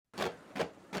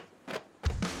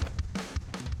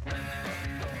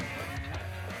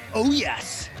Oh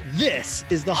yes, this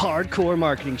is the Hardcore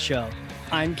Marketing Show.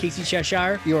 I'm Casey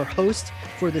Cheshire, your host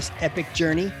for this epic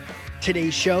journey.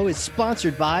 Today's show is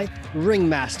sponsored by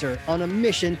Ringmaster, on a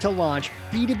mission to launch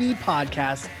B2B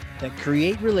podcasts that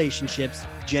create relationships,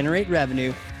 generate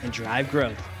revenue, and drive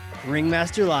growth.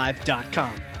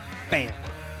 Ringmasterlive.com. Bam.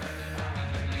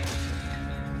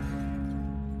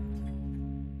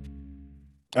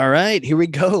 All right, here we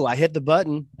go. I hit the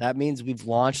button. That means we've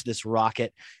launched this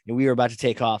rocket and we are about to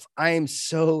take off. I am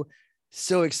so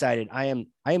excited. I am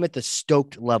at the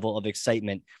stoked level of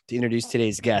excitement to introduce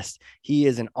today's guest. He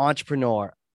is an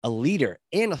entrepreneur, a leader,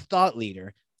 and a thought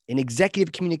leader, an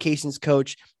executive communications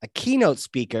coach, a keynote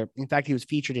speaker. In fact, he was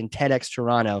featured in TEDx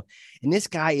Toronto. And this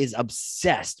guy is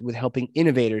obsessed with helping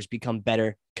innovators become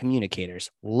better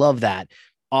communicators. Love that.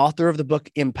 Author of the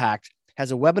book Impact,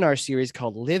 has a webinar series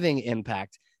called Living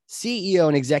Impact, CEO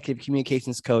and executive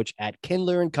communications coach at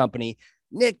Kindler and Company.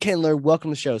 Nick Kindler,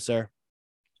 welcome to the show, sir.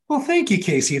 Well, thank you,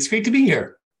 Casey. It's great to be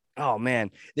here. Oh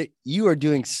man, you are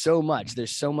doing so much.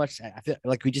 There's so much. I feel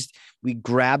like we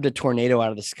grabbed a tornado out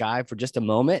of the sky for just a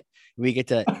moment. We get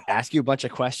to ask you a bunch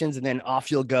of questions and then off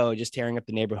you'll go, just tearing up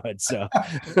the neighborhood. So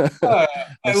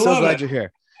I'm so glad you're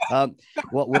here. Well,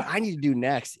 what I need to do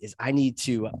next is I need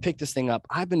to pick this thing up.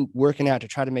 I've been working out to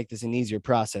try to make this an easier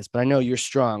process, but I know you're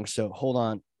strong. So hold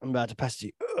on. I'm about to pass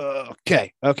it to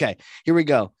you. Okay. Here we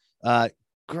go.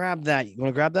 Grab that. You want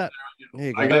to grab that? There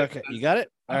you go. Okay. You got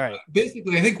it? All right.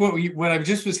 Basically, I think what I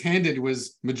just was handed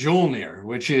was Mjolnir,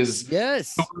 which is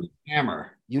Thor's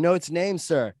hammer. You know its name,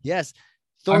 sir. Yes.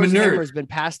 Thor's hammer has been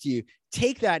passed to you.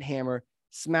 Take that hammer.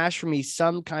 Smash for me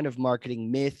some kind of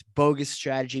marketing myth, bogus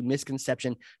strategy,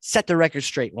 misconception. Set the record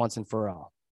straight once and for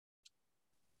all.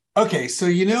 Okay, so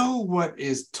you know what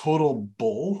is total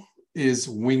bull is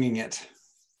winging it.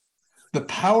 The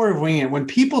power of winging it. When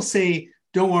people say,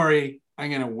 don't worry, I'm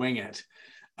going to wing it.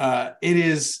 It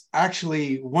is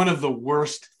actually one of the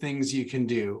worst things you can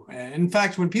do. In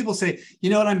fact, when people say, you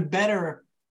know what, I'm better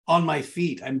on my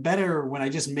feet. I'm better when I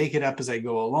just make it up as I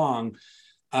go along.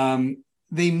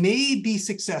 They may be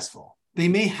successful. They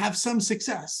may have some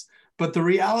success, but the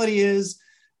reality is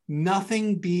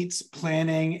nothing beats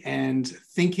planning and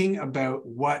thinking about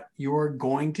what you're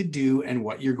going to do and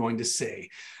what you're going to say.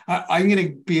 I'm going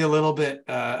to be a little bit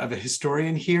of a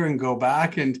historian here and go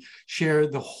back and share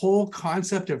the whole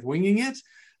concept of winging it.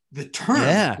 The term.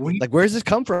 Yeah. Like, where does this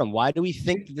come from? Why do we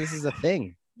think this is a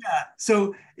thing? Yeah.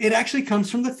 So it actually comes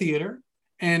from the theater.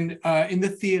 And in the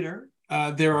theater,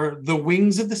 there are the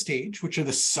wings of the stage, which are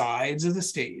the sides of the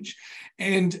stage.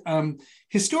 And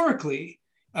historically,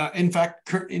 in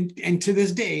fact, and to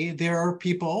this day, there are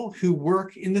people who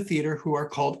work in the theater who are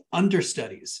called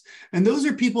understudies. And those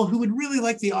are people who would really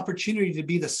like the opportunity to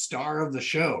be the star of the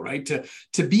show, right?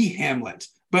 To be Hamlet.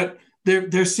 But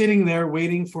they're sitting there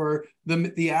waiting for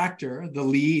the actor, the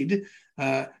lead,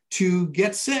 to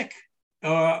get sick.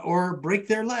 Or break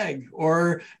their leg,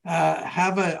 or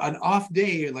have an off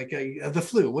day, like the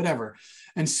flu, whatever.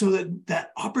 And so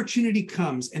that opportunity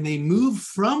comes and they move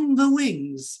from the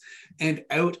wings and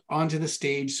out onto the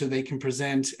stage so they can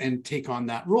present and take on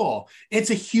that role.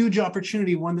 It's a huge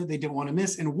opportunity, one that they don't want to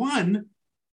miss, and one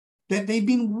that they've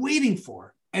been waiting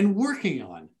for and working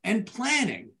on and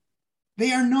planning.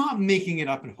 They are not making it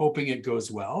up and hoping it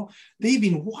goes well. They've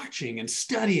been watching and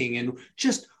studying and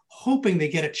just hoping they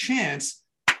get a chance,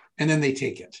 and then they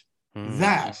take it.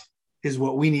 That is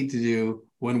what we need to do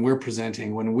when we're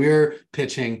presenting, when we're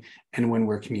pitching, and when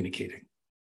we're communicating.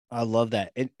 I love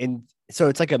that. And so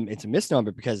it's a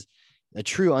misnomer, because a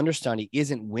true understudy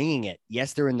isn't winging it.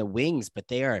 Yes, they're in the wings, but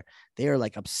they are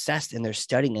like obsessed, and they're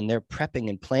studying and they're prepping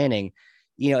and planning.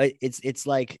 You know, it's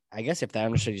like, I guess if that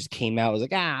understudy just came out, was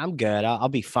like, I'm good, I'll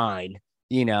be fine.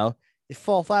 You know, they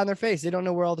fall flat on their face. They don't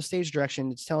know where all the stage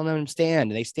direction it's telling them to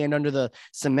stand. And they stand under the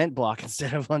cement block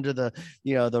instead of under the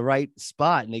right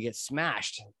spot, and they get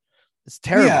smashed. It's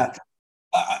terrible. Yeah.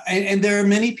 And there are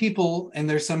many people, and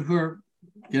there's some who are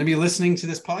going to be listening to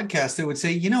this podcast that would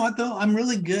say, you know what, though, I'm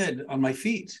really good on my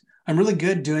feet. I'm really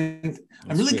good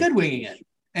good winging it.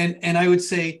 And I would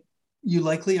say, you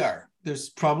likely are. There's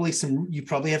probably you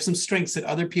probably have some strengths that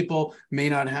other people may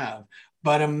not have.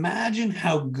 But imagine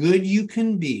how good you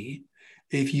can be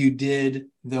if you did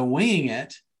the winging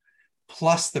it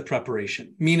plus the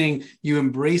preparation, meaning you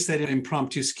embrace that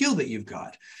impromptu skill that you've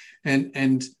got.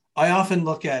 And I often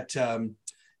look at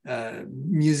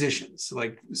musicians,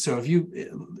 like, so if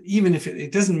you, even if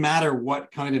it doesn't matter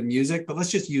what kind of music, but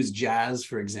let's just use jazz,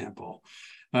 for example.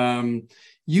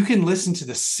 You can listen to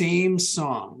the same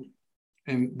song,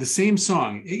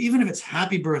 even if it's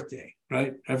Happy Birthday,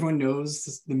 right? Everyone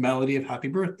knows the melody of Happy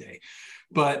Birthday.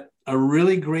 But a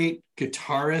really great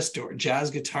guitarist or jazz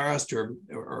guitarist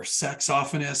or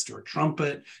saxophonist or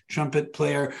trumpet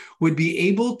player would be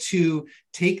able to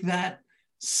take that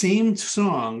same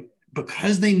song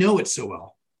because they know it so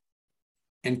well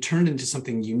and turn it into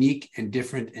something unique and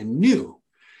different and new.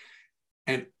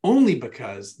 And only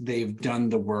because they've done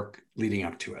the work leading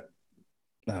up to it.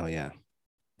 Oh, yeah.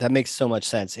 That makes so much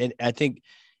sense. And I think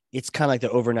it's kind of like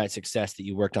the overnight success that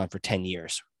you worked on for 10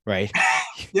 years, right?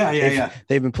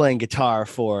 They've been playing guitar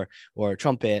or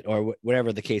trumpet or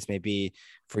whatever the case may be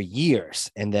for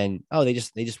years. And then, they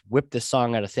just whipped this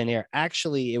song out of thin air.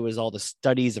 Actually, it was all the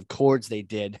studies of chords they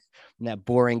did in that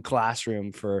boring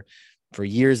classroom for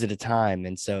years at a time.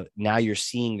 And so now you're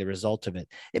seeing the result of it.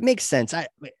 It makes sense.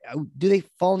 Do they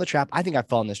fall in the trap? I think I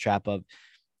fall in this trap of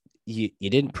you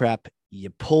didn't prep, you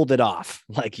pulled it off.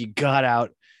 Like you got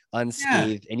out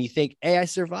unscathed and you think, hey, I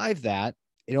survived that.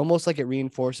 It almost like it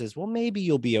reinforces, well, maybe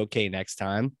you'll be okay next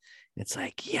time. It's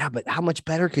like, yeah, but how much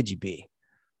better could you be?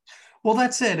 Well,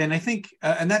 that's it. And I think,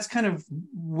 and that's kind of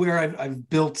where I've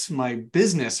built my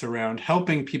business around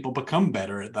helping people become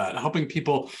better at that, helping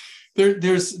people.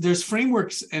 There's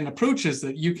frameworks and approaches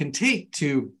that you can take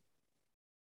to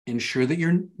ensure that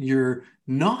you're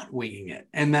not winging it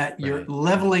and that you're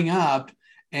leveling up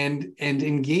and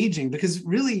engaging, because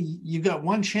really you've got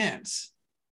one chance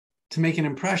to make an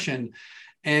impression.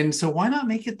 And so why not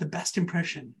make it the best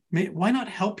impression? Why not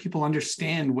help people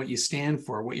understand what you stand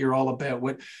for, what you're all about,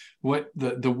 what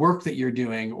the work that you're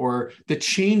doing or the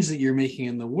change that you're making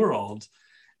in the world?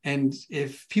 And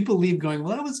if people leave going,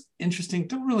 well, that was interesting,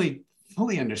 don't really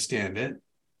fully understand it,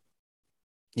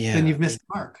 then you've missed the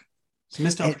mark. It's a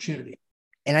missed opportunity.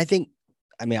 And I think,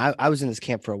 I was in this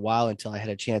camp for a while until I had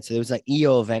a chance. There was an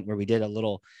EO event where we did a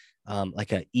little,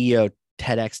 like a EO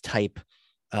TEDx type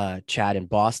chat in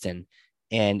Boston.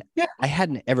 And I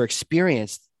hadn't ever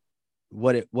experienced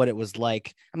what it was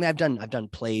like. I've done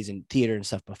plays and theater and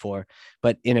stuff before,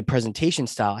 but in a presentation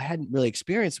style, I hadn't really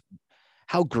experienced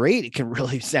how great it can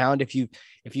really sound if you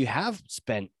have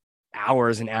spent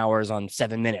hours and hours on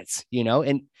 7 minutes,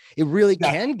 and it really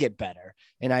can get better.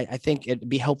 And I think it'd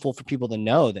be helpful for people to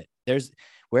know that there's,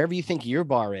 wherever you think your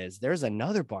bar is, there's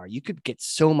another bar. You could get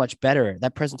so much better.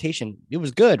 That presentation, it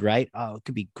was good, right? Oh, it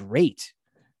could be great.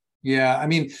 Yeah,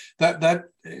 that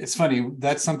it's funny.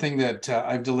 That's something that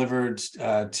I've delivered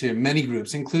to many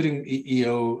groups, including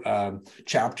EO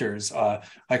chapters.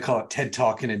 I call it TED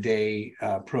Talk in a Day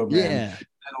program.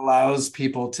 That allows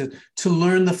people to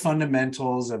learn the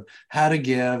fundamentals of how to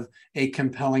give a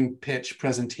compelling pitch,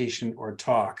 presentation, or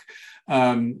talk.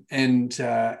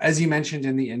 As you mentioned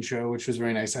in the intro, which was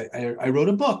very nice, I wrote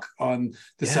a book on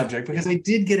the subject because I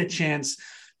did get a chance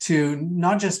to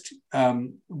not just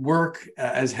work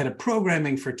as head of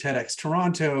programming for TEDx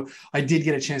Toronto. I did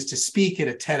get a chance to speak at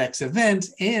a TEDx event,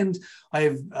 and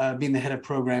I've been the head of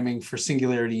programming for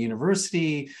Singularity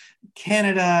University,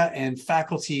 Canada, and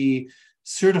faculty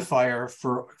certifier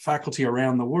for faculty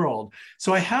around the world.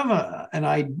 So I have an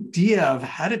idea of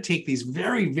how to take these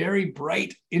very, very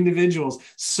bright individuals,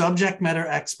 subject matter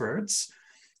experts,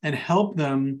 and help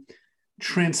them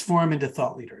transform into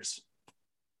thought leaders.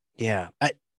 Yeah.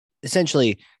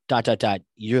 Essentially, ...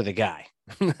 you're the guy.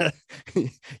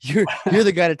 you're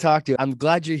the guy to talk to. I'm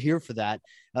glad you're here for that.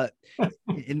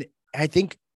 And I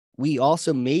think we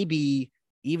also maybe,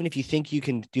 even if you think you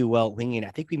can do well winging, I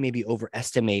think we maybe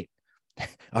overestimate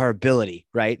our ability,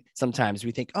 right? Sometimes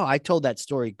we think, oh, I told that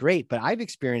story great, but I've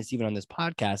experienced even on this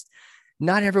podcast,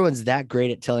 not everyone's that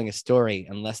great at telling a story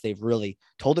unless they've really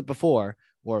told it before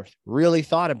or really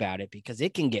thought about it, because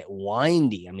it can get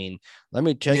windy. Let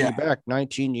me tell you back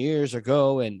 19 years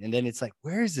ago. And then it's like,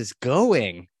 where is this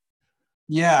going?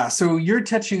 Yeah. So you're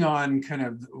touching on kind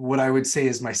of what I would say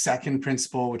is my second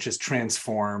principle, which is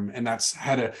transform. And that's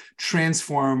how to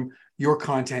transform your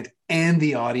content and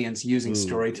the audience using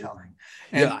storytelling.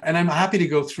 And I'm happy to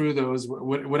go through those,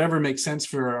 whatever makes sense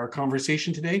for our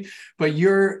conversation today. But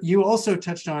you also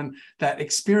touched on that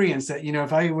experience that,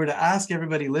 if I were to ask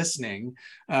everybody listening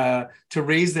to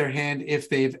raise their hand if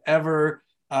they've ever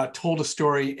told a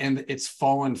story and it's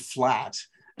fallen flat,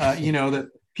 that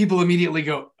people immediately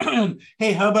go,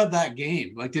 hey, how about that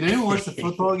game? Like, did anyone watch the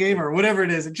football game or whatever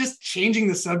it is? And just changing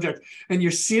the subject. And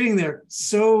you're sitting there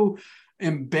so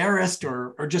embarrassed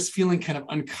or just feeling kind of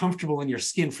uncomfortable in your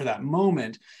skin for that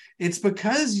moment. It's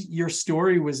because your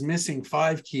story was missing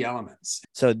 5 key elements.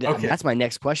 So that's my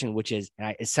next question, which is,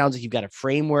 it sounds like you've got a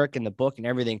framework in the book and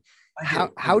everything.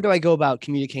 How do I go about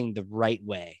communicating the right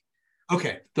way?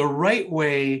 Okay. The right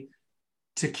way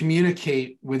to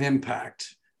communicate with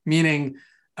impact, meaning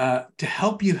to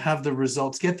help you have the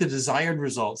results, get the desired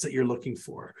results that you're looking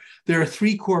for, there are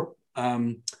three core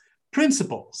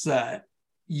principles that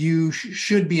you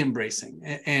should be embracing.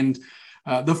 And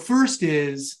the first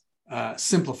is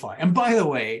simplify. And by the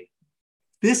way,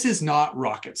 this is not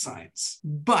rocket science,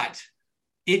 but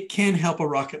it can help a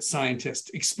rocket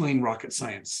scientist explain rocket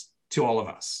science to all of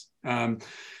us.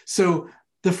 So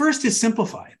the first is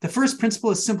simplify. The first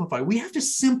principle is simplify. We have to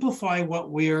simplify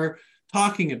what we're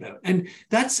talking about. And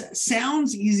that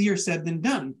sounds easier said than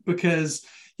done because,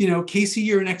 you know, Casey,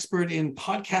 you're an expert in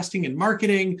podcasting and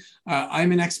marketing.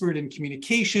 I'm an expert in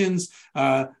communications.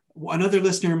 Another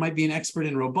listener might be an expert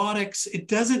in robotics. It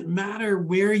doesn't matter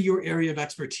where your area of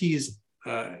expertise,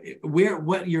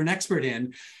 what you're an expert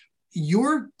in,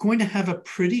 you're going to have a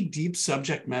pretty deep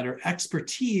subject matter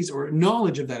expertise or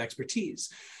knowledge of that expertise.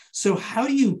 So how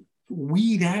do you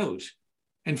weed out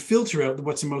and filter out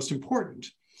what's the most important?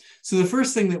 So the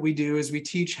first thing that we do is we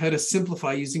teach how to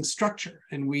simplify using structure.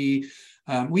 And we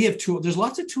have tools. There's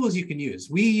lots of tools you can use.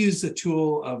 We use the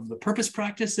tool of the purpose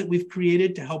practice that we've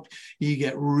created to help you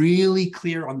get really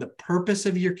clear on the purpose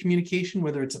of your communication,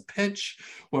 whether it's a pitch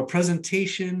or a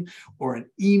presentation or an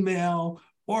email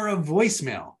or a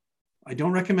voicemail. I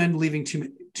don't recommend leaving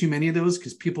too many of those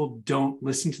because people don't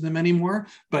listen to them anymore,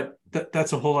 but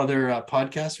that's a whole other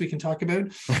podcast we can talk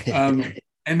about.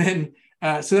 And then,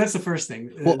 so that's the first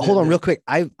thing. Well, hold on real quick.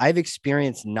 I've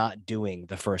experienced not doing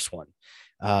the first one.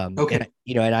 Okay. And,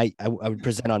 you know, and I would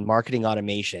present on marketing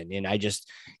automation, and I just,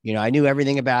 you know, I knew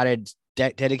everything about it,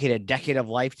 dedicated a decade of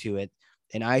life to it.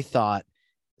 And I thought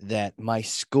that my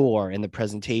score in the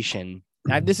presentation,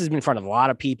 this has been in front of a lot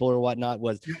of people or whatnot,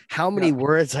 was how many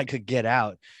words I could get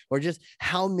out, or just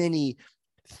how many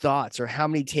thoughts or how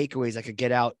many takeaways I could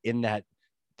get out in that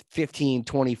 15,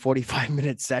 20,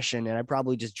 45-minute session. And I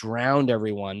probably just drowned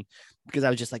everyone because I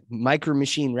was just like micro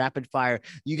machine, rapid fire.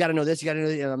 You got to know this. You got to know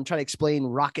this. I'm trying to explain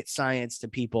rocket science to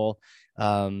people.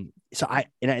 And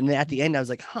at the end, I was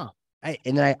like,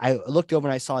 and then I looked over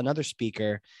and I saw another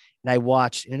speaker and I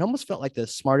watched, and it almost felt like the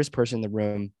smartest person in the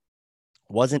room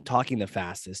wasn't talking the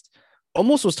fastest,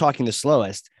 almost was talking the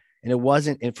slowest.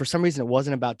 And for some reason, it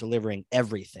wasn't about delivering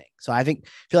everything. So I feel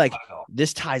like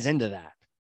this ties into that.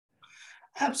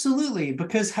 Absolutely.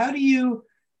 Because how do you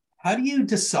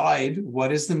decide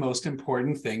what is the most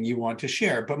important thing you want to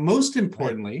share? But most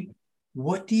importantly,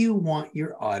 what do you want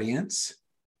your audience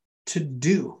to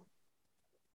do?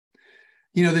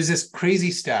 You know, there's this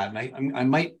crazy stat,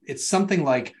 and it's something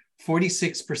like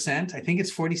 46%. I think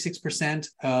it's 46%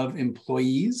 of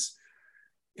employees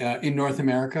in North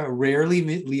America rarely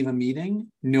leave a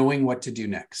meeting knowing what to do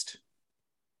next.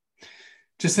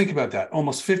 Just think about that.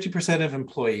 Almost 50% of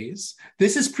employees.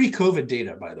 This is pre-COVID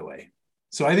data, by the way.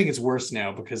 So I think it's worse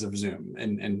now because of Zoom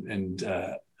and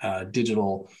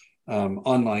digital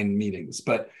online meetings.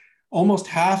 But almost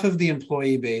half of the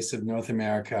employee base of North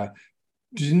America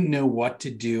didn't know what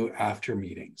to do after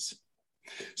meetings.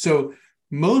 So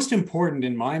most important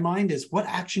in my mind is, what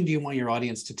action do you want your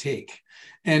audience to take?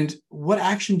 And what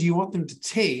action do you want them to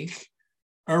take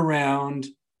around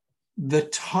the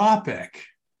topic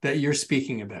that you're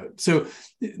speaking about? So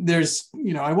there's,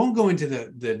 you know, I won't go into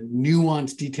the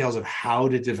nuanced details of how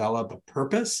to develop a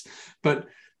purpose, but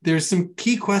there's some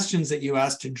key questions that you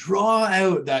ask to draw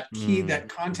out that that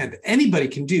content that anybody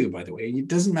can do, by the way. It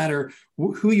doesn't matter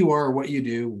who you are, what you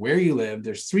do, where you live.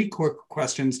 There's three core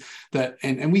questions that,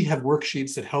 and we have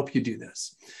worksheets that help you do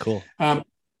this. Cool. And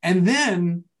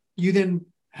then you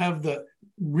have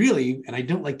really, and I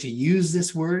don't like to use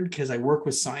this word because I work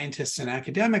with scientists and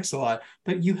academics a lot,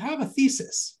 but you have a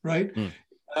thesis, right?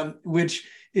 Which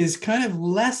is kind of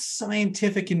less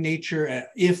scientific in nature,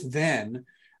 if then,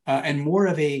 and more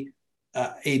of a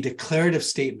declarative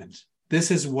statement.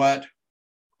 This is what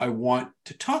I want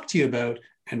to talk to you about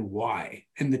and why,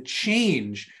 and the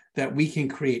change that we can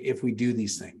create if we do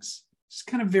these things. It's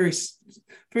kind of very,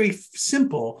 very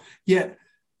simple, yet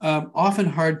often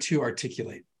hard to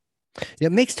articulate.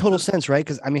 It makes total sense, right?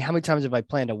 Because I mean, how many times have I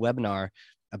planned a webinar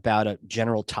about a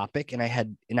general topic and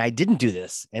I didn't do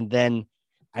this, and then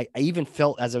I even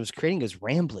felt as I was creating as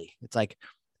rambly. It's like,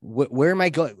 where am I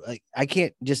going? Like, I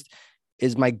can't just.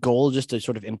 Is my goal just to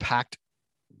sort of impact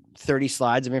 30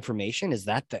 slides of information? Is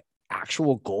that the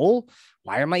actual goal?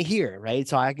 Why am I here? Right?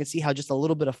 So I can see how just a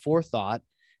little bit of forethought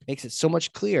makes it so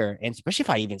much clearer, and especially if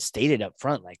I even stated up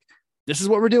front, like, this is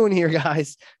what we're doing here,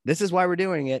 guys. This is why we're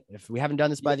doing it. If we haven't done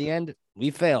this by the end,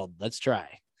 we failed. Let's try.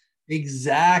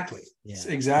 Exactly. Yeah.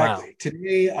 Exactly. Wow.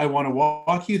 Today, I want to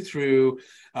walk you through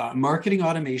marketing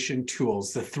automation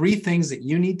tools, the three things that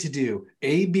you need to do,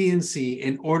 A, B, and C,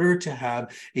 in order to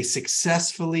have a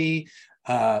successfully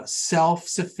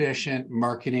self-sufficient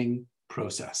marketing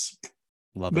process.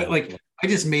 Love But that. like, I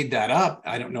just made that up.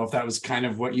 I don't know if that was kind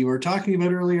of what you were talking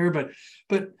about earlier, but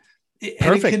and it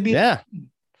Perfect. Yeah.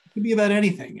 could be about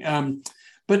anything.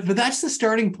 But that's the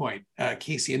starting point,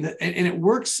 Casey, and it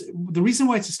works. The reason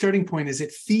why it's a starting point is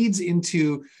it feeds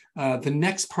into the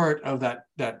next part of that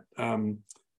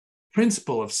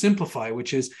principle of simplify,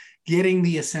 which is getting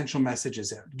the essential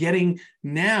messages out, getting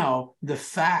now the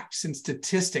facts and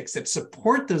statistics that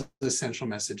support those essential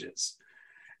messages.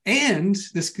 And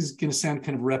this is going to sound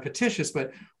kind of repetitious,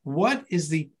 but what is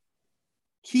the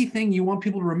key thing you want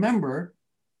people to remember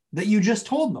that you just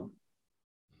told them?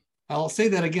 I'll say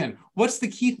that again. What's the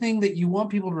key thing that you want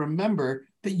people to remember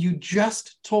that you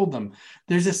just told them?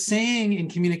 There's a saying in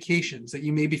communications that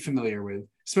you may be familiar with,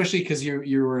 especially because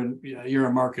you're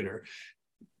a marketer.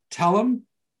 Tell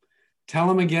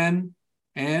them again,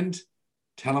 and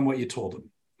tell them what you told them.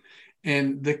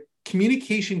 And the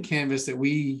communication canvas that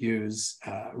we use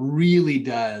really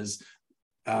does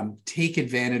take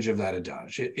advantage of that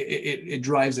adage. It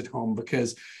drives it home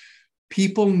because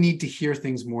people need to hear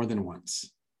things more than once.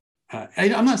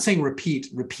 I'm not saying repeat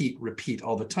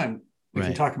all the time. We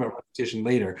can talk about repetition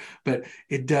later, but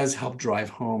it does help drive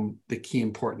home the key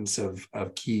importance of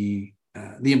key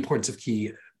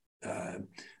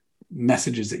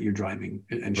messages that you're driving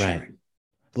and sharing.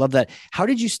 Love that. How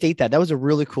did you state that? That was a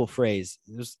really cool phrase.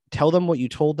 Just tell them what you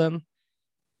told them.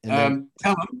 And then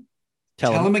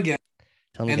tell them again.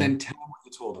 Then tell them what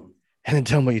you told them. And then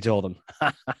tell them what you told them.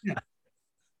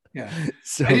 Yeah.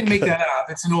 So I didn't make that up.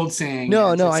 It's an old saying.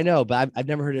 No, I know, but I've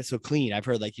never heard it so clean. I've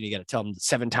heard like, you got to tell them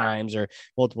 7 times or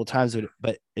multiple times,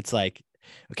 but it's like,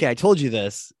 okay, I told you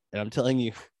this, and I'm telling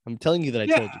you that I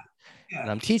told you, and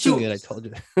I'm teaching you that I told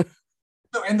you.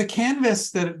 So, and the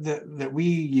canvas that we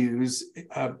use,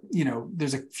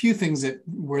 there's a few things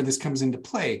where this comes into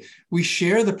play. We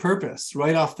share the purpose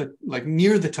right off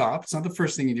near the top. It's not the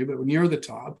first thing you do, but near the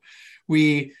top,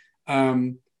 we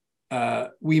might,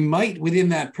 within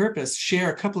that purpose,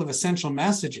 share a couple of essential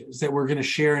messages that we're going to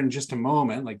share in just a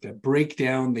moment, like to break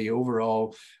down the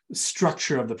overall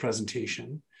structure of the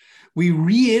presentation. We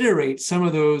reiterate some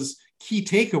of those key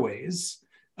takeaways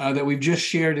that we've just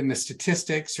shared in the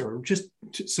statistics, or just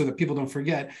so that people don't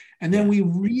forget. And then we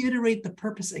reiterate the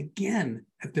purpose again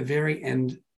at the very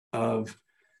end of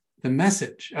the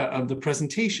message of the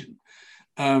presentation.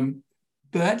 But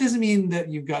that doesn't mean that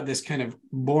you've got this kind of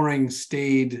boring,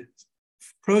 staid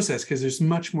process, because there's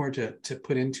much more to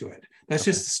put into it. That's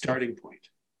just the starting point.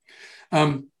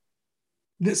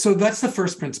 So that's the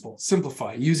first principle: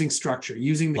 simplify, using structure,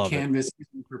 using the canvas,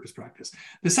 using purpose practice.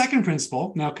 The second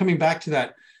principle, now coming back to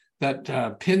that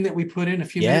pin that we put in a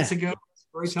few minutes ago,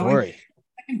 storytelling.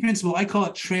 Second principle, I call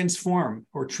it transform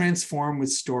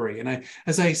with story. And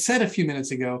as I said a few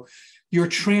minutes ago, you're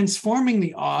transforming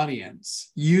the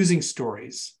audience using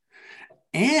stories,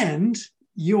 and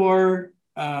you're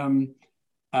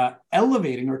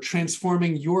elevating or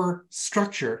transforming your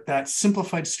structure, that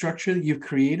simplified structure that you've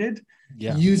created,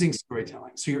 using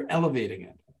storytelling. So you're elevating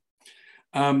it.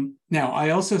 Now, I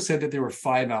also said that there were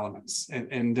 5 elements,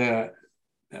 and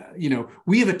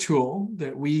we have a tool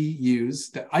that we use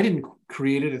that I didn't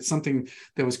create it. It's something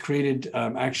that was created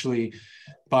actually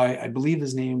by, I believe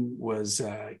his name was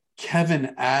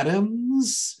Kevin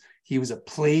Adams. He was a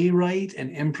playwright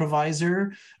and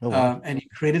improviser, and he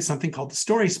created something called the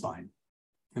Story Spine.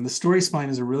 And the Story Spine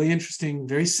is a really interesting,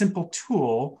 very simple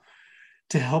tool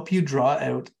to help you draw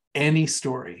out any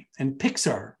story. And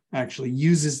Pixar actually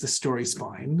uses the Story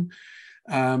Spine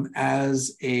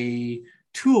as a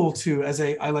tool to, as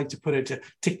I like to put it,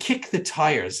 to kick the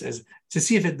tires, as to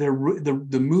see if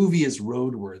the movie is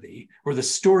roadworthy, or the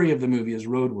story of the movie is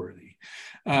roadworthy.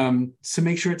 So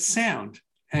make sure it's sound.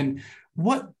 And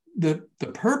what the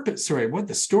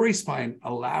Story Spine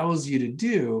allows you to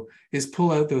do is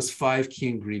pull out those 5 key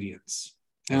ingredients.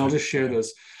 And I'll just share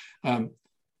those.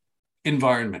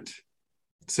 Environment.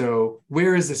 So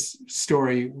where is this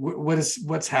story?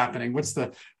 What's happening? What's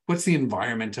the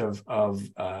environment of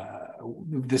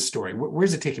this story?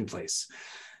 Where's it taking place?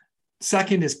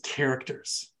 Second is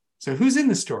characters. So who's in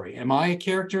the story? Am I a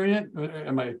character in it?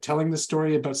 Am I telling the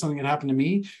story about something that happened to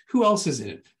me? Who else is in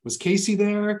it? Was Casey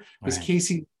there? Was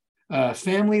Casey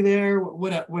family there?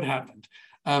 What happened?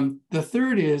 The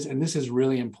third is, and this is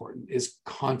really important, is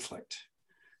conflict.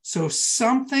 So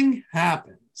something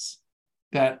happens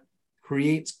that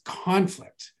creates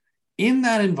conflict in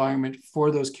that environment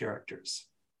for those characters.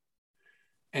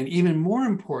 And even more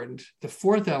important, the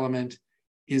fourth element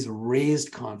is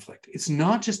raised conflict. It's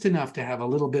not just enough to have a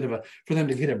little bit for them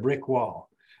to hit a brick wall.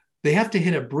 They have to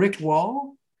hit a brick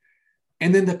wall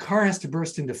and then the car has to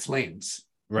burst into flames.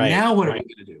 Right. Now what are we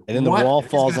going to do? And then the wall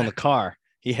falls on the car.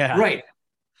 Yeah. Right.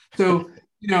 So,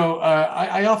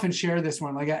 I often share this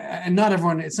one, and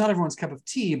it's not everyone's cup of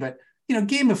tea, but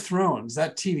Game of Thrones,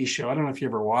 that TV show, I don't know if you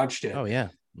ever watched it. Oh yeah.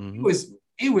 Mm-hmm.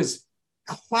 It was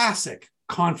classic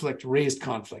conflict, raised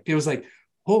conflict. It was like,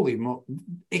 holy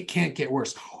it can't get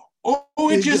worse. Oh,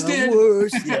 it just did.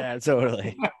 Worse. Yeah,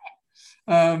 totally.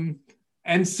 And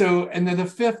then the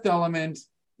fifth element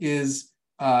is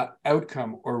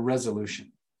outcome or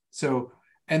resolution. So,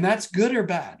 and that's good or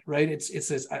bad, right? It's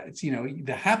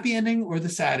the happy ending or the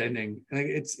sad ending.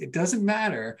 It doesn't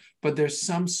matter, but there's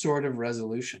some sort of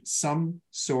resolution, some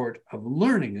sort of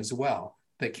learning as well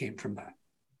that came from that.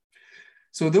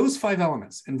 So those 5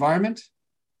 elements: environment,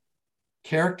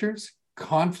 characters,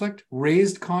 conflict,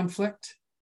 raised conflict,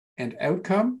 and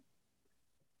outcome.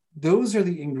 Those are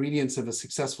the ingredients of a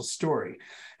successful story.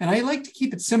 And I like to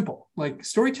keep it simple. Like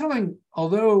storytelling,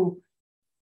 although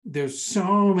there's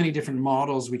so many different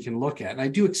models we can look at, and I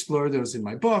do explore those in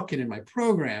my book and in my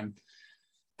program.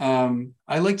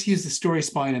 I like to use the story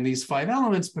spine and these 5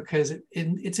 elements because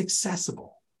it's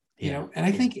accessible, And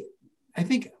I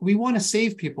think we want to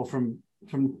save people from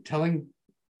telling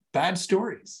bad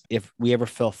stories. If we ever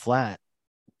fell flat,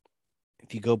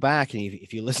 if you go back and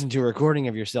if you listen to a recording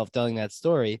of yourself telling that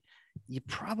story, you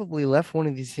probably left one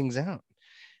of these things out.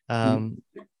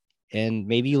 And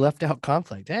maybe you left out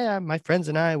conflict. Hey, my friends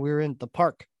and I, we were in the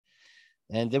park,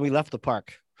 and then we left the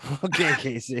park. Okay,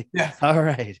 Casey. Yeah. All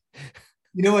right.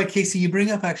 You know what, Casey, you bring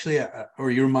up actually,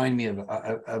 or you remind me of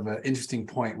an interesting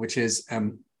point, which is,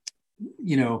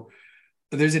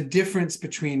 there's a difference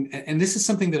between, and this is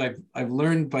something that I've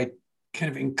learned by kind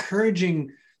of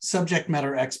encouraging subject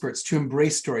matter experts to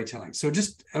embrace storytelling. So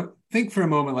just think for a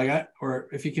moment, or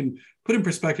if you can put in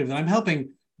perspective that I'm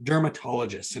helping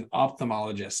dermatologists and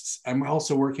ophthalmologists. I'm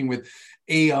also working with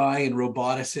AI and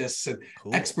roboticists and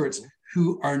experts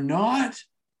who are not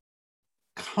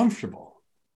comfortable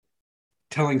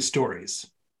telling stories,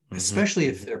 especially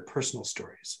if they're personal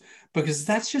stories, because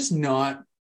that's just not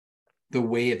the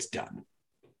way it's done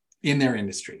in their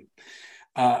industry.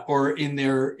 Or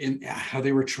in how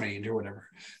they were trained or whatever.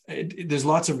 There's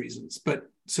lots of reasons, but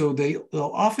so they'll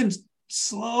often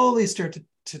slowly start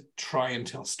to try and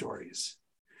tell stories.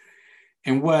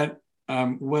 And what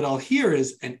I'll hear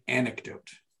is an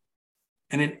anecdote.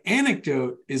 And an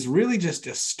anecdote is really just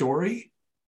a story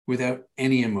without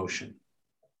any emotion.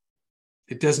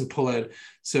 It doesn't pull out.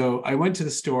 So I went to the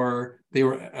store.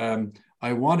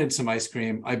 I wanted some ice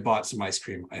cream. I bought some ice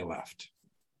cream. I left.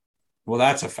 Well,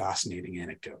 that's a fascinating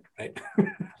anecdote, right?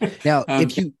 Now,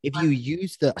 if you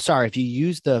use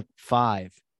the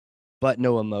 5, but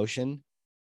no emotion,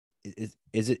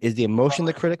 is the emotion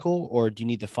the critical, or do you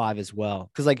need the 5 as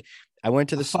well? Because I went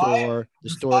to the store, the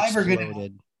store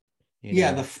exploded.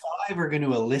 The 5 are going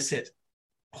to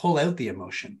pull out the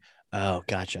emotion. Oh,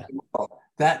 gotcha.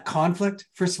 That conflict.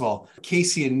 First of all,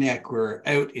 Casey and Nick were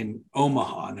out in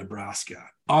Omaha, Nebraska,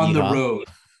 on the road.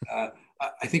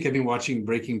 I think I've been watching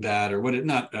Breaking Bad or what it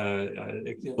not.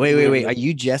 Wait. Are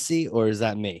you Jesse or is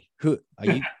that me? Who are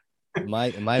you?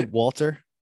 Am I Walter?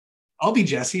 I'll be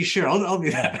Jesse. Sure. I'll be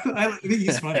that. I think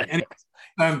he's funny.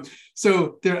 Anyways,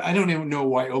 so there, I don't even know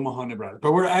why Omaha, Nebraska,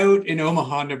 but we're out in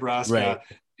Omaha, Nebraska, right,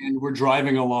 and we're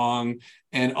driving along,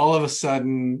 and all of a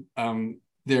sudden,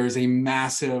 there's a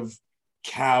massive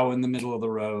cow in the middle of the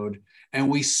road,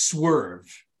 and we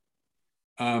swerve.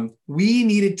 We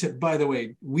needed to, by the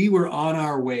way, we were on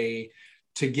our way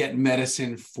to get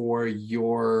medicine for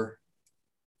your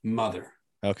mother.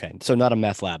 Okay. So not a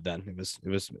meth lab then. It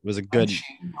was a good.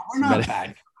 We're not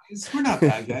bad guys. We're not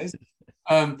bad guys.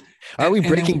 Are we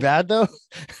Breaking Bad though?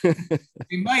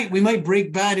 we might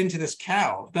break bad into this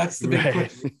cow. That's the big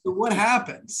question. So what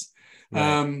happens?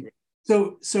 Right.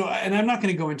 So, and I'm not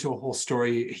going to go into a whole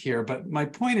story here, but my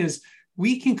point is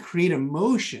we can create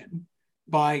emotion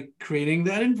by creating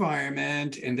that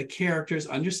environment and the characters,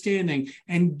 understanding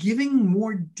and giving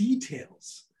more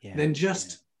details than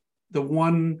just the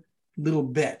one little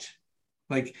bit.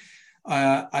 Like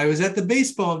I was at the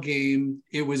baseball game.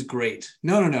 It was great.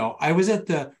 No. I was at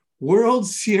the World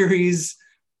Series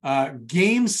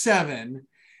Game 7,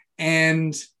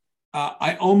 and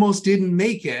I almost didn't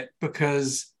make it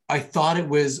because I thought it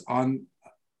was on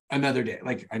another day.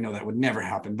 Like, I know that would never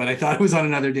happen, but I thought it was on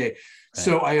another day. Right.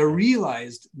 So I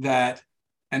realized that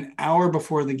an hour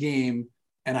before the game,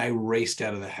 and I raced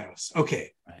out of the house.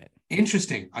 Okay, right.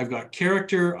 Interesting. I've got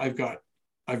character. I've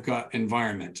got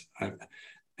environment.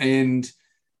 And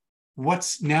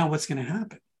what's going to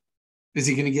happen? Is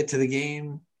he going to get to the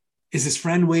game? Is his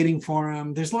friend waiting for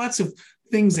him? There's lots of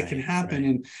things that can happen.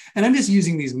 Right. And I'm just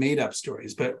using these made up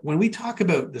stories. But when we talk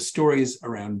about the stories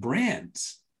around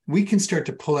brands, we can start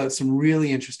to pull out some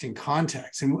really interesting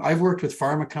context. And I've worked with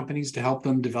pharma companies to help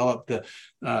them develop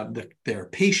their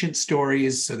patient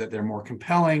stories so that they're more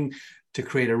compelling, to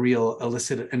create a real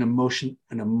elicit an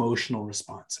emotional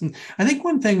response. And I think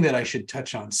one thing that I should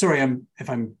touch on, sorry, if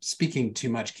I'm speaking too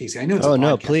much, Casey, I know it's a podcast.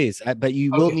 No, please. But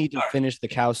you will need to right. finish the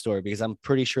cow story, because I'm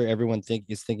pretty sure everyone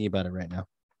is thinking about it right now.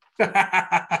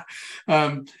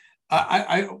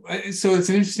 So it's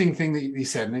an interesting thing that you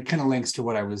said, and it kind of links to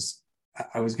what I was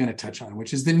going to touch on,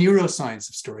 which is the neuroscience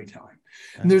of storytelling.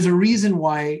 And there's a reason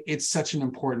why it's such an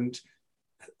important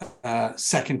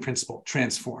second principle,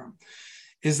 transform,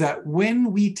 is that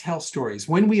when we tell stories,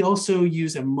 when we also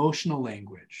use emotional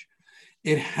language,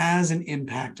 it has an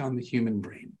impact on the human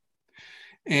brain.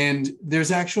 And there's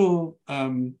actual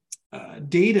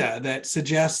data that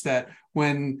suggests that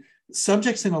when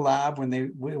subjects in a lab,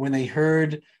 when they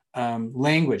heard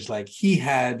language like he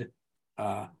had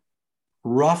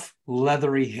rough,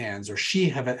 leathery hands, or she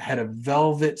had a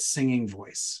velvet singing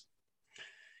voice,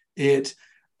 it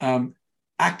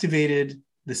activated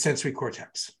the sensory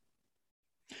cortex.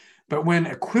 But when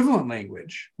equivalent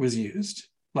language was used,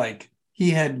 like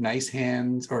he had nice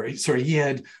hands, he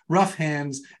had rough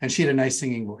hands and she had a nice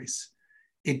singing voice,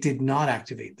 it did not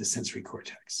activate the sensory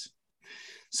cortex.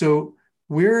 So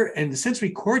the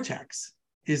sensory cortex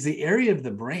is the area of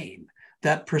the brain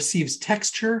that perceives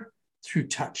texture through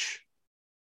touch.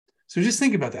 So just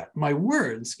think about that. My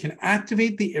words can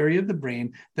activate the area of the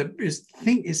brain that is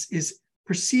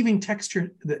perceiving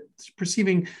texture, that's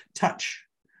perceiving touch.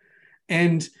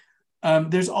 And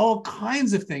there's all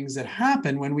kinds of things that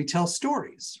happen when we tell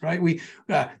stories, right?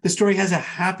 The story has a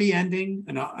happy ending,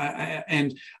 and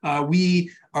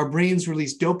our brains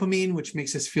release dopamine, which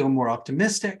makes us feel more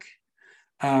optimistic.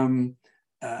 When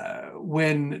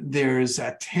there's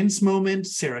a tense moment,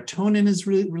 serotonin is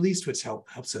released, which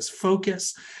helps us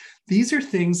focus. These are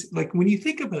things like, when you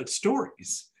think about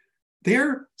stories,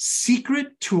 they're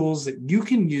secret tools that you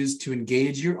can use to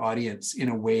engage your audience in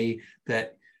a way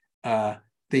that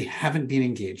they haven't been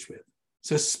engaged with.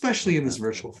 So especially in this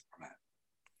virtual format.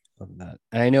 Love that.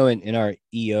 And I know in our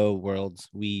EO worlds,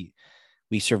 we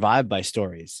survive by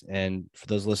stories. And for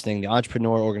those listening, the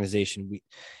entrepreneur organization,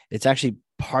 it's actually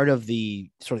part of the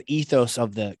sort of ethos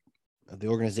of the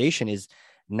organization is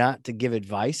not to give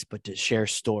advice, but to share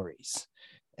stories.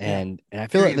 And I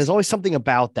feel like there's always something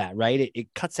about that, right?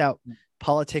 It cuts out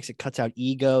politics. It cuts out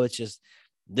ego. It's just,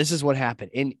 this is what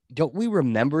happened. And don't we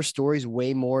remember stories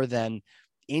way more than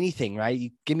anything, right?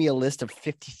 You give me a list of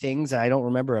 50 things and I don't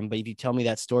remember them, but if you tell me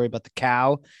that story about the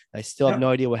cow, I still have no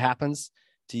idea what happens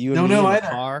to you and me in the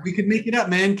car. We could make it up,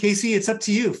 man. Casey, it's up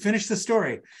to you. Finish the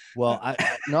story. Well,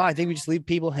 I think we just leave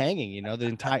people hanging, the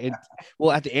entire,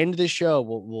 at the end of the show,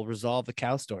 we'll resolve the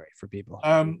cow story for people.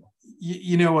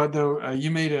 You know what, though,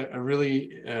 you made a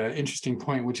really interesting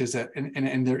point, which is that,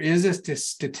 and there is a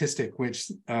statistic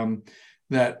which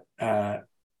that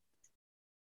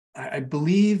I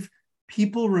believe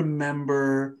people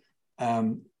remember,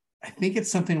 I think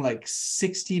it's something like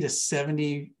 60 to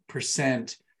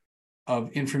 70%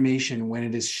 of information when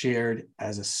it is shared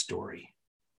as a story,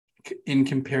 in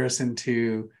comparison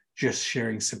to just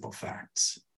sharing simple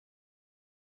facts.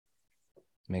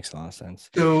 Makes a lot of sense.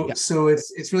 So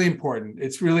it's really important.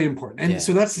 It's really important. And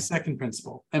so that's the second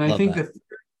principle. And I think the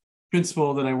third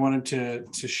principle that I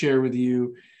wanted to share with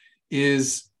you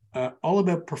is all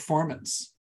about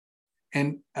performance.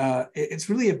 And it's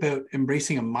really about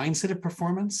embracing a mindset of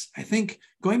performance. I think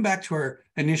going back to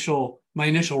my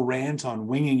initial rant on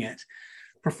winging it,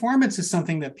 performance is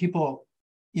something that people,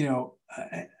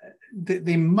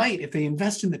 they might, if they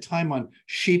invest in the time on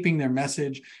shaping their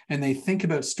message and they think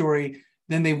about story,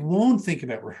 then they won't think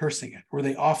about rehearsing it, or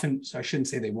I shouldn't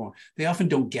say they won't, they often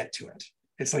don't get to it.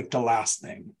 It's like the last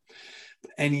thing.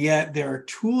 And yet there are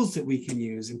tools that we can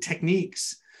use and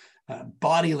techniques,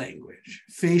 body language,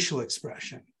 facial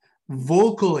expression,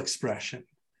 vocal expression,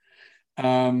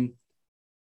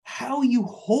 how you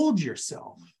hold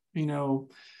yourself.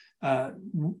 I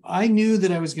knew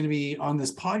that I was going to be on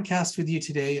this podcast with you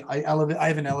today. I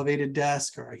have an elevated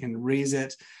desk, or I can raise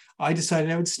it. I decided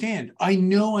I would stand. I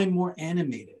know I'm more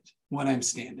animated when I'm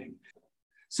standing.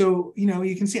 So,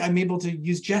 you can see I'm able to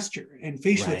use gesture and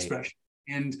facial expression.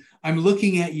 And I'm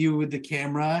looking at you with the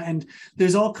camera. And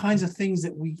there's all kinds of things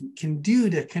that we can do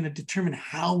to kind of determine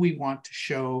how we want to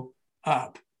show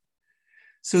up.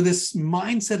 So this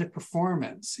mindset of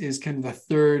performance is kind of the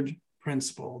third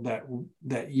principle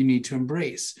that you need to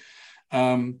embrace.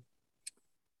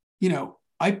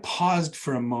 I paused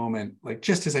for a moment, like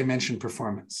just as I mentioned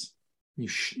performance. And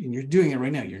you're doing it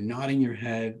right now. You're nodding your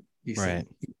head. You Right.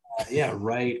 said, yeah,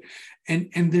 right.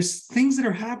 And there's things that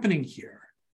are happening here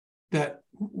that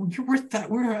you're worth that.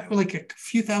 We're like a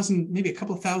few thousand, maybe a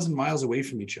couple of thousand miles away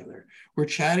from each other. We're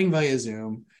chatting via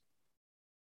Zoom,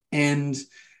 and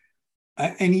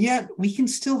yet we can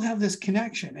still have this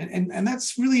connection, and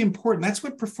that's really important. That's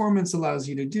what performance allows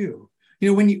you to do.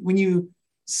 When you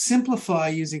simplify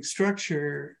using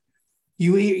structure,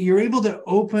 you're able to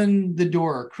open the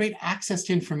door, create access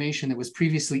to information that was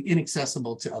previously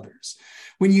inaccessible to others.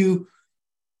 When you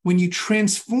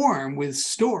transform with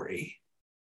story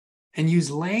and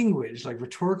use language like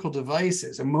rhetorical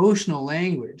devices, emotional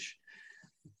language,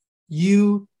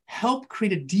 you help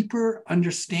create a deeper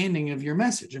understanding of your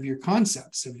message, of your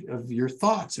concepts, of your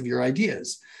thoughts, of your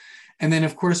ideas. And then,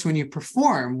 of course, when you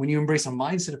perform, when you embrace a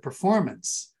mindset of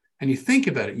performance and you think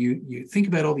about it, you think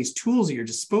about all these tools at your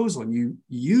disposal and you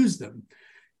use them,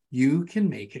 you can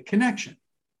make a connection.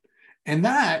 And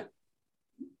that,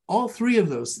 all three of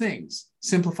those things,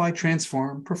 simplify,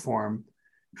 transform, perform,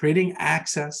 creating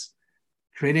access,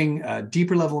 creating a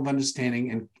deeper level of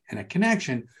understanding and a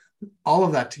connection, all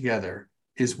of that together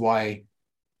is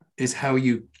how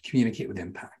you communicate with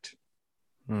impact.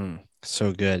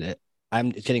 So good. I'm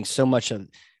getting so much of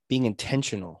being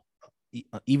intentional,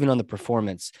 even on the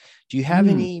performance. Do you have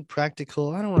any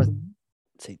practical, I don't want to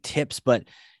say tips, but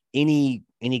any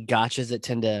gotchas that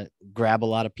tend to grab a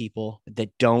lot of people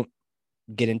that don't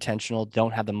get intentional,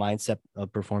 don't have the mindset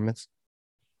of performance?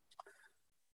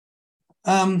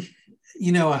 My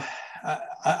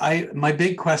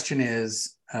big question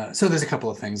is, so there's a couple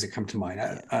of things that come to mind.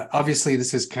 Obviously,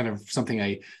 this is kind of something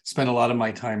I spend a lot of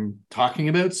my time talking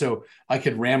about, so I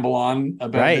could ramble on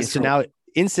about this. So now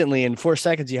instantly in 4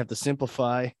 seconds, you have to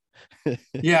simplify.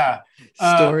 Yeah.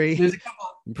 Story. There's a couple.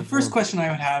 The first question I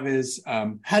would have is,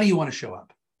 how do you want to show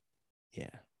up?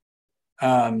 Yeah.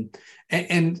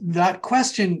 And that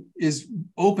question is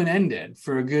open-ended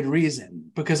for a good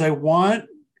reason, because I want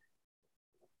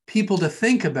people to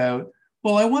think about,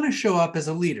 well, I want to show up as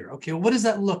a leader. Okay, well, what does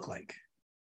that look like?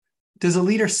 Does a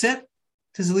leader sit?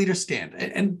 Does a leader stand?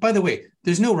 And by the way,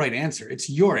 there's no right answer. It's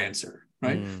your answer,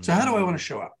 right? So how do I want to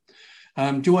show up?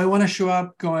 Do I want to show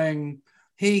up going,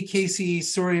 hey, Casey,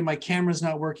 sorry, my camera's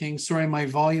not working. Sorry, my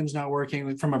volume's not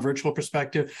working from a virtual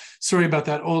perspective. Sorry about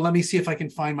that. Oh, let me see if I can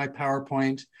find my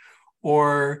PowerPoint.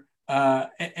 Or,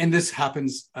 and this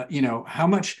happens, how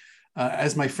much,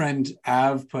 as my friend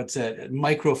Av puts it,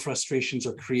 micro frustrations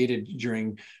are created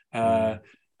during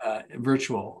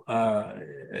virtual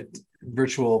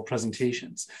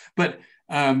presentations. But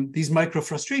these micro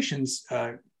frustrations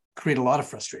create a lot of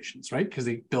frustrations, right? Because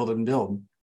they build and build,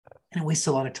 and it wastes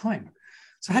a lot of time.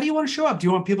 So how do you want to show up? Do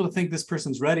you want people to think this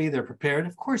person's ready, they're prepared?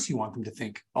 Of course you want them to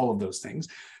think all of those things,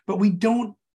 but we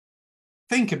don't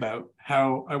think about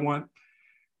how I want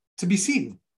to be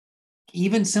seen.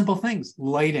 Even simple things,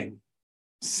 lighting,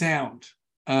 sound.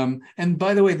 And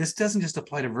by the way, this doesn't just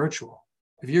apply to virtual.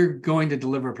 If you're going to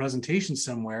deliver a presentation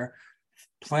somewhere,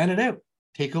 plan it out,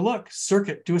 take a look,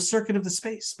 do a circuit of the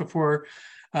space before,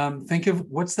 think of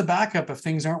what's the backup if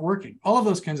things aren't working, all of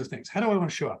those kinds of things. How do I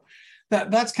want to show up?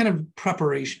 That's kind of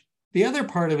preparation. The other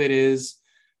part of it is,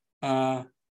 and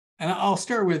I'll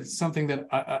start with something that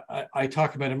I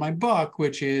talk about in my book,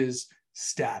 which is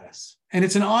status. And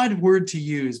it's an odd word to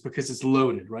use because it's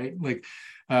loaded, right? Like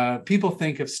people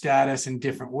think of status in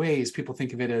different ways. People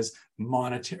think of it as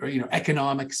monetary,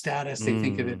 economic status. They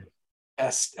think of it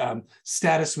as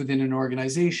status within an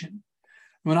organization.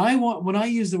 When I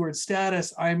use the word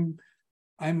status, I'm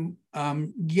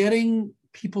getting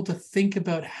people to think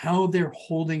about how they're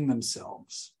holding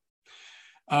themselves.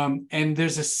 And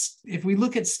if we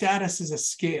look at status as a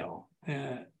scale,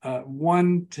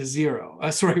 1 to 0,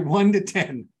 1 to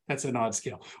 10, that's an odd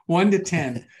scale, 1 to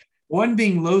 10, 1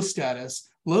 being low status.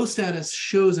 Low status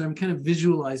shows, and I'm kind of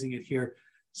visualizing it here,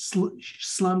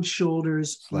 slumped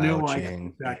shoulders, no eye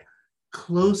contact,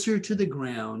 closer to the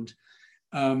ground.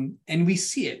 And we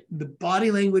see it, the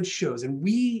body language shows, and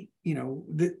we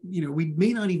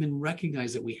may not even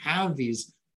recognize that we have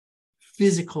these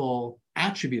physical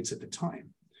attributes at the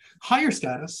time. Higher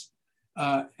status,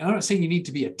 and I'm not saying you need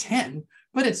to be a 10,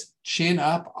 but it's chin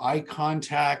up, eye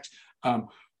contact.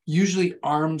 Usually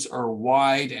arms are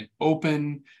wide and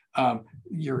open.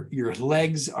 Your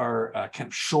legs are kind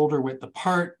of shoulder width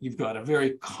apart. You've got a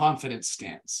very confident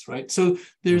stance, right? So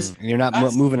you're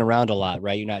not moving around a lot,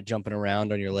 right? You're not jumping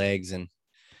around on your legs, and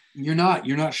you're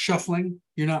not shuffling.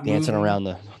 You're not dancing moving around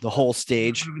the whole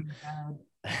stage.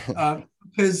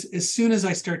 Because as soon as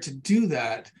I start to do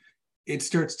that, it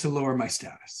starts to lower my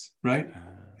status, right?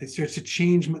 It starts to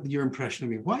change your impression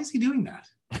of me. Why is he doing that?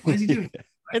 Why is he doing that?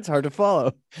 It's hard to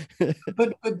follow.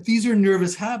 But these are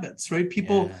nervous habits, right?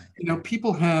 People, Yeah.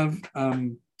 people have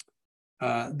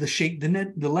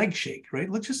the leg shake, right?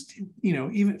 Let's just,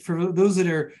 even for those that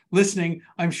are listening,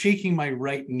 I'm shaking my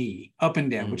right knee up and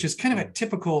down, which is kind of a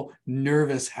typical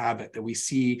nervous habit that we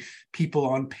see people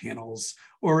on panels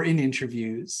or in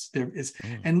interviews.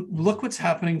 And look what's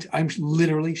happening. I'm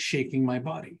literally shaking my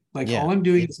body. All I'm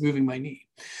doing is moving my knee.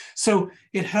 So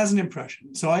it has an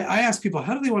impression. So I ask people,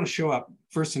 how do they want to show up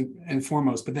first and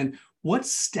foremost, but then what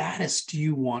status do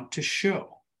you want to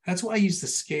show? That's why I use the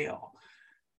scale.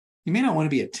 You may not want to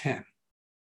be a 10. In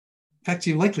fact,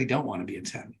 you likely don't want to be a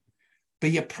 10,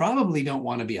 but you probably don't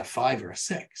want to be a 5 or a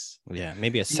 6. Yeah,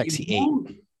 maybe a sexy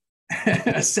 8.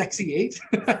 A sexy 8.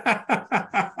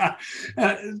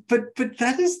 But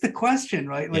that is the question,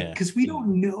 right? Because we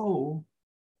don't know,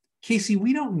 Casey,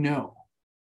 we don't know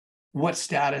what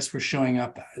status we're showing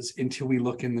up as until we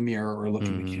look in the mirror or look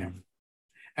in the camera.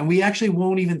 And we actually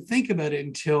won't even think about it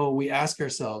until we ask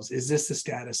ourselves, is this the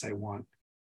status I want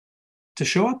to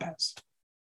show up as?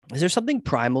 Is there something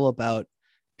primal about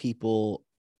people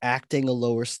acting a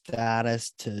lower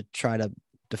status to try to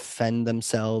defend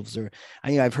themselves? Or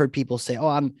I've heard people say, oh,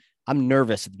 I'm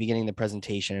nervous at the beginning of the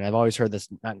presentation. And I've always heard this,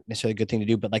 not necessarily a good thing to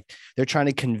do, but they're trying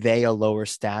to convey a lower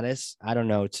status. I don't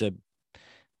know, to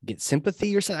get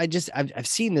sympathy or something. I've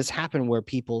seen this happen where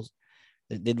people,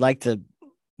 they'd like to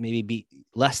maybe be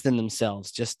less than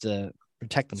themselves just to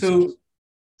protect themselves.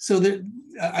 So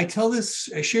I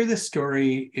share this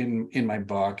story in my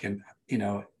book, and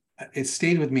it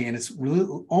stayed with me, and it's really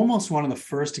almost one of the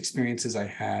first experiences I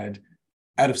had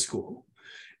out of school,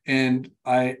 and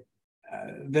that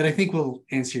I think will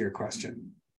answer your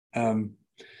question.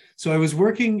 So I was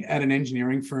working at an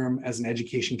engineering firm as an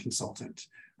education consultant,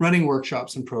 running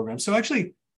workshops and programs. So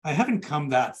actually, I haven't come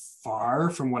that far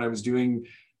from what I was doing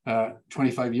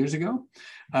 25 years ago,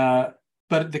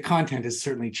 but the content has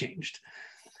certainly changed.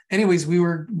 Anyways, we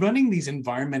were running these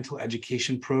environmental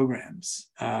education programs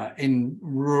in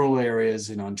rural areas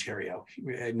in Ontario,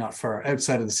 not far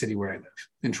outside of the city where I live,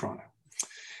 in Toronto.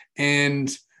 And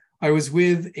I was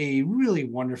with a really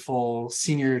wonderful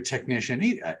senior technician.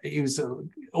 He was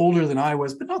older than I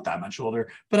was, but not that much older.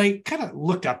 But I kind of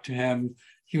looked up to him.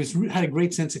 He had a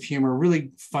great sense of humor,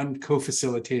 really fun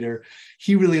co-facilitator.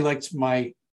 He really liked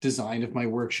my design of my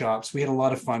workshops. We had a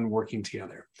lot of fun working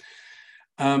together.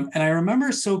 And I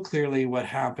remember so clearly what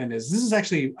happened is, this is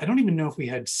actually, I don't even know if we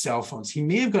had cell phones. He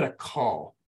may have got a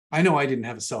call. I know I didn't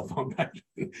have a cell phone back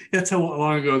then. That's how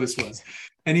long ago this was.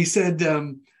 And he said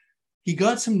he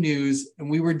got some news, and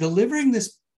we were delivering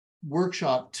this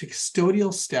workshop to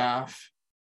custodial staff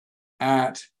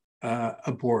at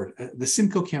a board, the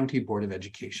Simcoe County Board of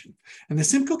Education. And the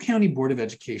Simcoe County Board of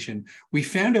Education, we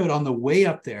found out on the way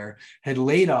up there, had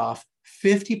laid off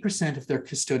 50% of their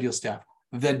custodial staff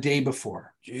the day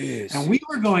before. Jeez. And we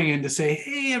were going in to say,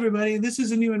 hey, everybody, this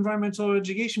is a new environmental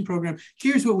education program.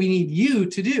 Here's what we need you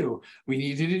to do. We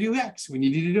need you to do X. We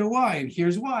need you to do Y. And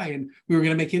here's why. And we were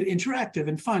going to make it interactive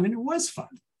and fun. And it was fun.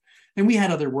 And we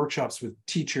had other workshops with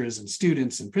teachers and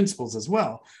students and principals as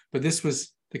well. But this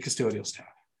was the custodial staff.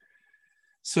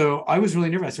 So I was really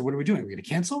nervous. I said, what are we doing? Are we going to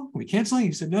cancel? Are we canceling?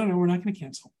 He said, no, we're not going to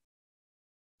cancel.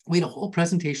 We had a whole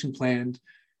presentation planned.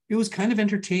 It was kind of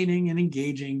entertaining and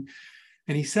engaging.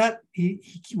 And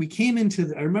we came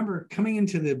into, I remember coming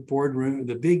into the boardroom,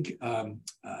 the big, it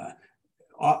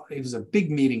was a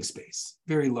big meeting space,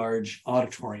 very large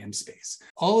auditorium space.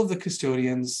 All of the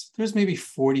custodians, there's maybe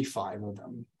 45 of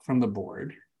them from the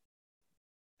board.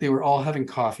 They were all having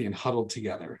coffee and huddled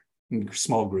together in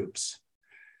small groups.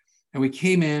 And we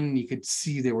came in, you could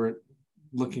see they were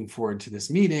looking forward to this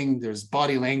meeting. There's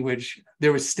body language.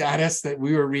 There was status that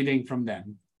we were reading from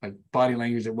them, like body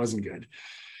language that wasn't good.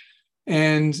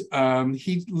 And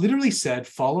he literally said,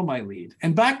 follow my lead.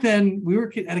 And back then we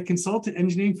were at a consultant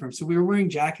engineering firm. So we were wearing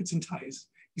jackets and ties.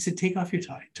 He said, take off your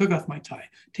tie, took off my tie,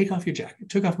 take off your jacket,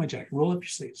 took off my jacket, roll up your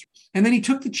sleeves. And then he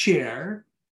took the chair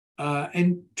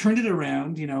and turned it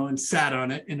around, and sat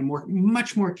on it in a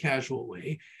much more casual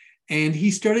way. And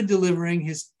he started delivering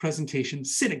his presentation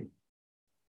sitting.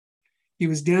 He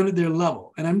was down at their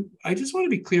level. And I just want to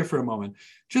be clear for a moment.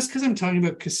 Just because I'm talking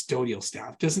about custodial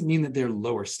staff doesn't mean that they're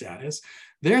lower status.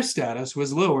 Their status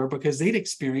was lower because they'd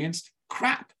experienced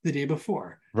crap the day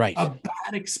before. Right. A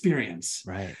bad experience.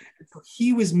 Right. So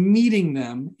he was meeting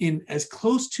them in as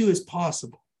close to as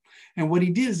possible. And what he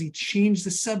did is he changed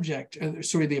the subject,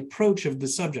 the approach of the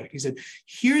subject. He said,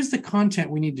 here's the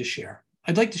content we need to share.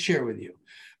 I'd like to share it with you,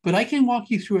 but I can walk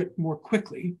you through it more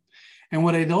quickly. And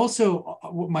what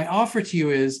my offer to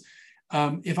you is,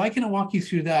 If I can walk you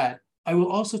through that, I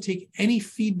will also take any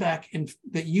feedback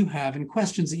that you have and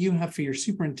questions that you have for your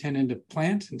superintendent of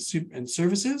plant and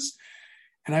services,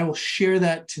 and I will share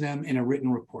that to them in a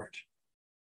written report.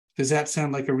 Does that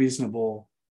sound like a reasonable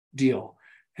deal?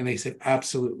 And they said,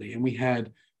 absolutely. And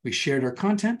we shared our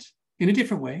content in a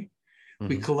different way.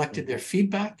 We collected their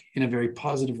feedback in a very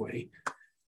positive way,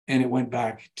 and it went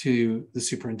back to the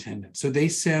superintendent. So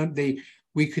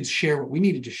we could share what we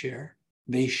needed to share.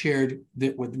 They shared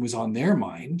that what was on their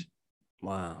mind.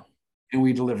 Wow. And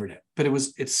we delivered it. But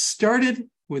it started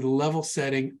with level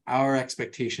setting our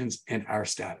expectations and our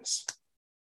status.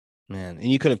 Man,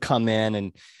 and you could have come in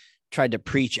and tried to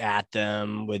preach at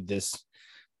them with this,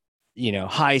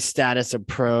 high status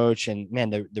approach, and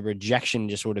man, the rejection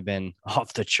just would have been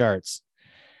off the charts.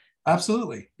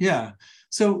 Absolutely. Yeah.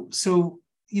 So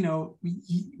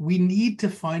we need to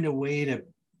find a way to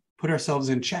put ourselves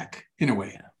in check in a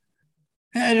way.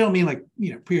 And I don't mean like,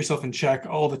 put yourself in check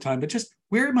all the time, but just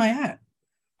where am I at?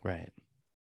 Right.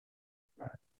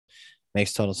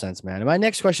 Makes total sense, man. And my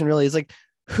next question really is like,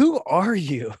 who are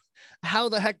you? How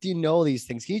the heck do you know these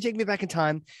things? Can you take me back in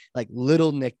time? Like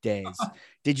little Nick days.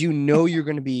 Did you know you're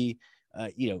going to be,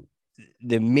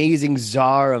 the amazing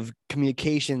czar of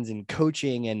communications and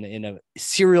coaching and a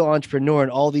serial entrepreneur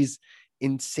and all these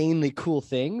insanely cool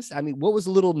things? I mean, what was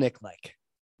little Nick like?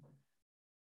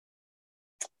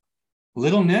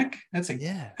 Little Nick?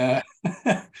 Yeah.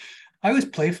 I was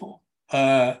playful.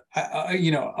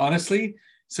 Honestly,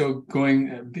 so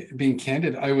being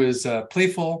candid, I was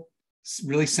playful,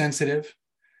 really sensitive,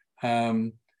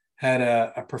 had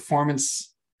a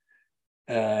performance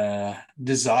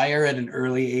desire at an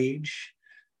early age.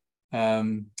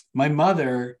 My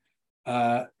mother,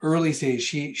 early stage,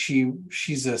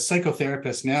 she's a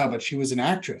psychotherapist now, but she was an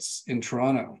actress in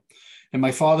Toronto, and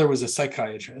my father was a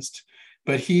psychiatrist.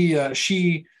 But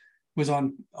she was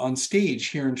on stage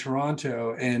here in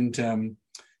Toronto, and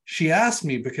she asked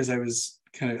me, because I was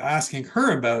kind of asking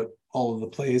her about all of the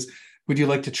plays, would you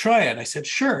like to try it? I said,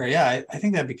 sure. Yeah, I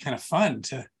think that'd be kind of fun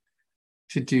to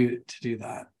do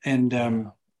that.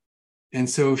 And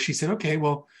so she said, okay,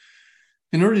 well,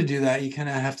 in order to do that, you kind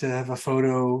of have to have a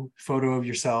photo of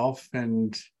yourself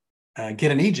and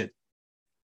get an agent.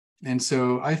 And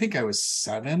so I think I was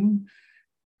 7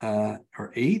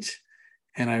 or 8.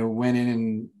 And I went in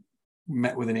and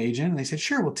met with an agent, and they said,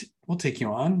 sure, we'll take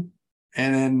you on.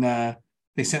 And then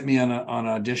they sent me on an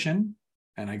audition,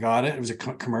 and I got it. It was a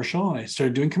commercial, and I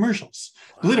started doing commercials.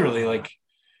 Wow. Literally, like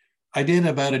I did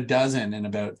about a dozen in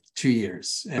about 2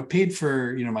 years. And I paid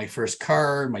for, my first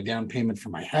car, my down payment for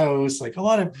my house, like a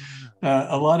lot of,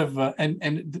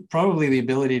 and probably the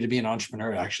ability to be an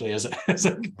entrepreneur actually as I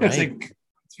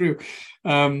through.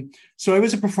 So I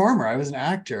was a performer, I was an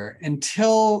actor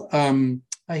until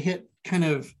I hit kind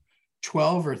of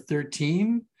 12 or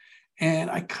 13.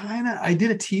 And I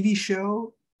did a TV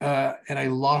show and I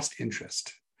lost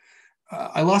interest.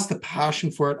 I lost the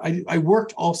passion for it. I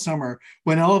worked all summer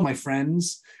when all of my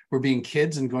friends were being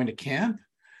kids and going to camp.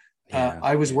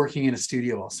 I was working in a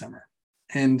studio all summer.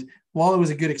 And while it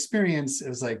was a good experience, it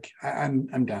was like,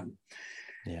 I'm done.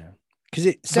 Yeah. Because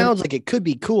it sounds like it could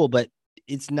be cool, but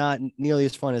it's not nearly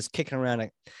as fun as kicking around.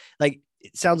 Like,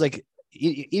 it sounds like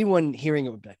anyone hearing it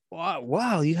would be like,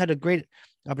 wow, you had a great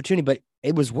opportunity, but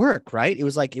it was work, right? It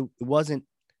was like, it wasn't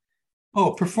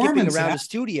performance around a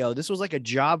studio. This was like a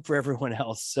job for everyone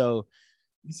else. So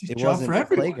it wasn't for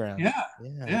everyone. Playground.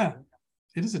 Yeah.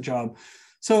 It is a job.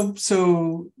 So,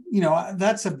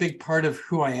 that's a big part of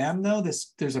who I am, though.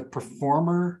 There's a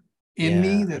performer in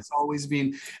me that's always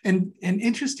been, and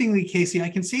interestingly, Casey, I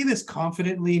can say this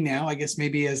confidently now, I guess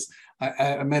maybe as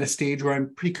I'm at a stage where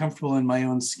I'm pretty comfortable in my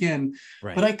own skin,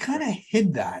 but I kind of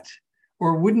hid that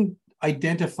or wouldn't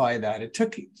identify that. It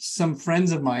took some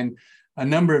friends of mine a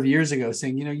number of years ago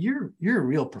saying, you're a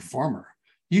real performer.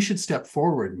 You should step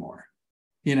forward more.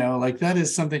 Like that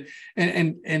is something,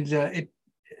 and it,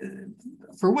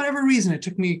 for whatever reason, it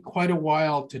took me quite a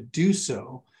while to do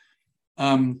so.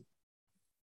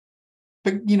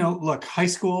 But, look, high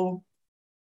school,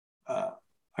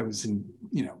 I was in,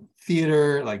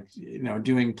 theater, like,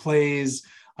 doing plays.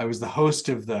 I was the host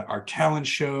of our talent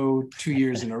show 2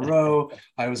 years in a row.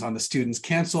 I was on the Students'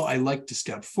 Council. I like to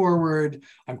step forward.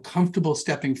 I'm comfortable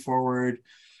stepping forward.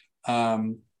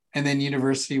 And then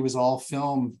university was all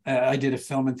film. I did a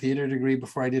film and theater degree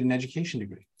before I did an education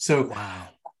degree. So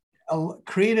a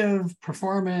creative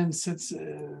performance, it's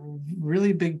a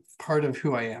really big part of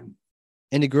who I am.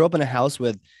 And to grow up in a house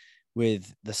with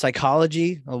the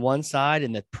psychology on one side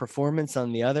and the performance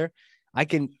on the other, I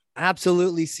can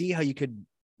absolutely see how you could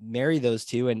marry those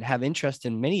two and have interest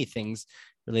in many things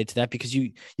relate to that because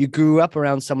you grew up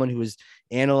around someone who was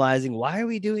analyzing why are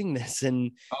we doing this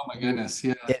and Oh my goodness,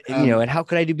 yeah. and how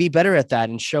could I be better at that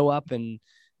and show up and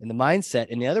in the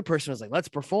mindset. And the other person was like, let's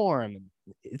perform.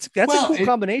 That's a Well, cool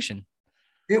combination.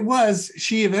 it was.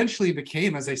 She eventually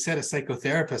became, as I said, a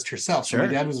psychotherapist herself. So my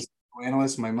Sure. dad was a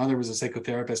psychoanalyst, my mother was a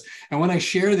psychotherapist. And when I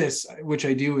share this, which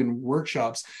I do in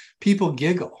workshops, people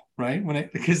giggle,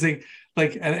 right? Because they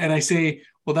like, and I say,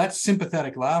 well, that's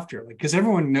sympathetic laughter, like, because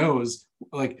everyone knows,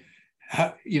 like,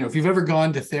 how, if you've ever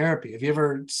gone to therapy, if you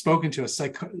ever spoken to a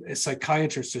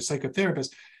psychiatrist or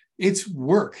psychotherapist, it's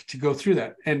work to go through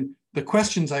that. And the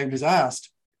questions I was asked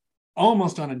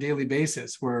almost on a daily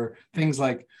basis were things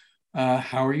like,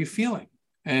 how are you feeling?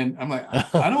 And I'm like,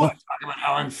 I don't want to talk about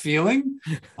how I'm feeling.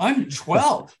 I'm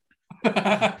 12.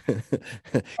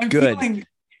 I'm Good.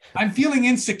 feeling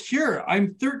insecure.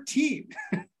 I'm 13.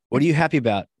 What are you happy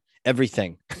about?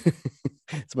 Everything.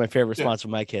 It's my favorite response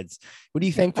from my kids. What are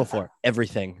you thankful for?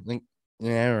 Everything. Like,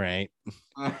 all right.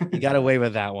 You got away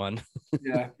with that one.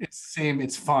 Yeah, it's the same.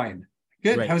 It's fine.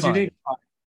 Good. Right, How's fine. your day?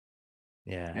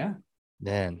 Yeah. Yeah.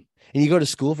 Man. And you go to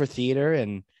school for theater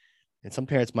and some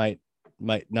parents might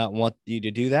not want you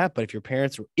to do that, but if your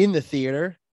parents were in the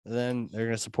theater, then they're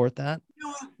going to support that.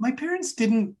 My parents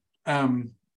didn't.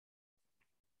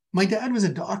 My dad was a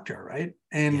doctor, right?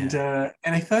 And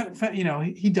I thought,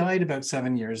 he died about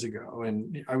 7 years ago,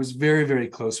 and I was very, very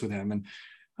close with him. And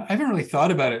I haven't really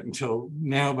thought about it until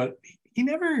now, but he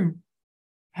never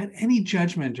had any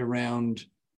judgment around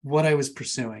what I was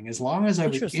pursuing, as long as I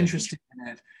was interested in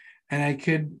it and I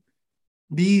could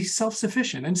be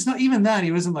self-sufficient. And it's not even that.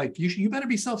 He wasn't like, you better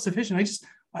be self-sufficient.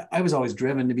 I was always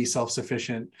driven to be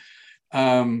self-sufficient.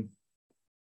 And,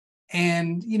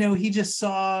 he just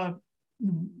saw,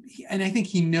 and I think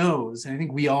he knows, and I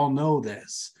think we all know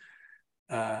this,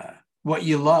 what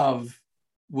you love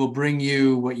will bring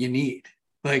you what you need.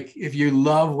 Like, if you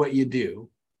love what you do,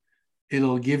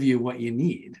 it'll give you what you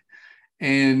need.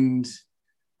 And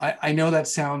I know that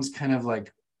sounds kind of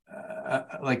like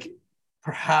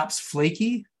perhaps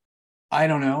flaky. I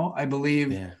don't know. I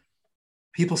believe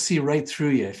people see right through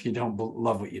you if you don't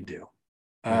love what you do.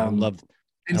 I love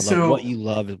what you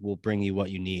love will bring you what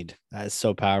you need. That is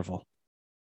so powerful.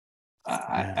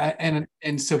 And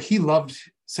so he loved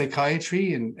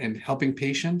psychiatry and helping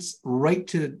patients right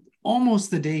to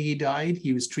almost the day he died.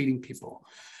 He was treating people.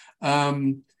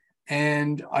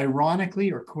 And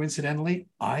ironically or coincidentally,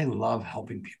 I love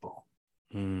helping people.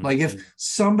 Like, if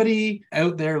somebody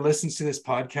out there listens to this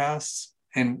podcast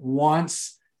and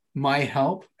wants my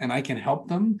help and I can help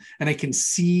them and I can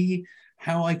see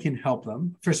how I can help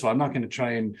them. First of all, I'm not going to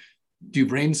try and do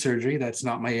brain surgery. That's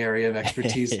not my area of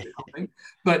expertise.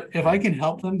 But if I can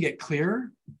help them get clearer,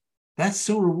 that's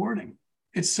so rewarding.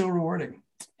 It's so rewarding.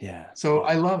 Yeah. So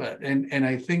I love it. And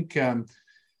I think in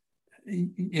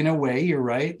a way, you're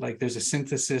right. Like, there's a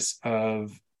synthesis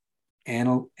of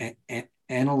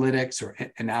analytics or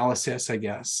analysis, I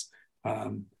guess,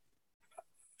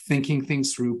 thinking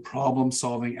things through, problem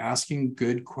solving, asking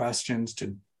good questions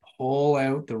to pull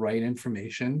out the right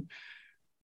information.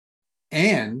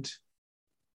 And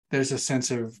there's a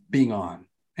sense of being on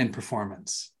and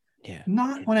performance. Yeah.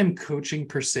 Not when I'm coaching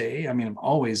per se. I mean, I'm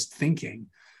always thinking,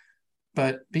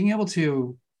 but being able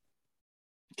to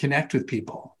connect with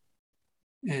people,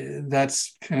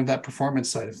 that's kind of that performance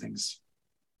side of things.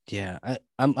 Yeah,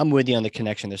 I'm with you on the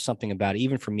connection. There's something about it.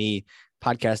 Even for me,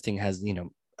 podcasting has,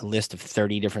 a list of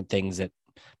 30 different things that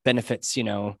benefits,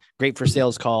 great for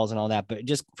sales calls and all that. But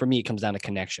just for me, it comes down to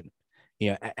connection,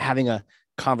 having a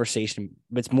conversation,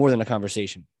 but it's more than a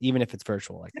conversation, even if it's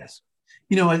virtual like this.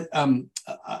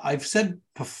 I've said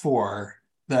before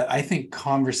that I think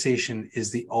conversation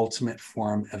is the ultimate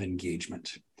form of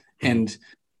engagement. Mm-hmm. And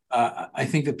I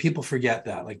think that people forget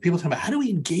that. Like, people talk about, how do we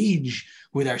engage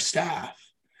with our staff?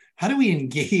 How do we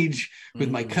engage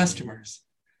with my customers?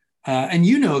 And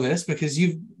you know this because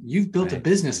you've built a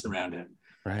business around it.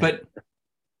 Right. But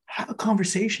have a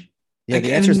conversation. Yeah,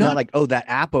 the answer is not like, oh, that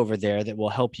app over there that will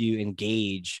help you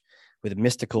engage with a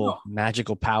mystical,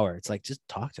 magical power. It's like, just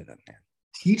talk to them, man.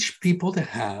 Teach people to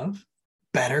have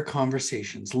better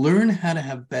conversations. Learn how to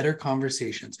have better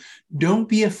conversations. Don't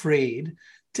be afraid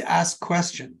to ask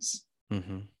questions.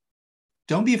 Mm-hmm.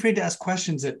 Don't be afraid to ask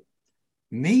questions that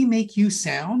may make you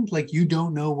sound like you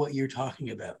don't know what you're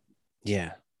talking about.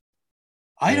 Yeah.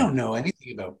 I don't know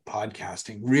anything about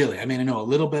podcasting, really. I mean, I know a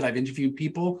little bit. I've interviewed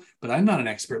people, but I'm not an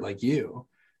expert like you.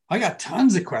 I got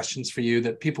tons of questions for you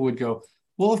that people would go,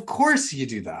 well, of course you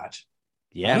do that.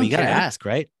 Yeah, you got to ask,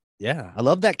 right? Yeah. I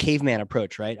love that caveman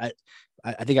approach, right?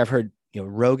 I think I've heard,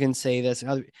 Rogan say this.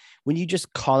 When you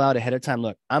just call out ahead of time,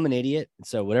 look, I'm an idiot.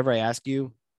 So whatever I ask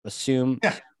you, assume,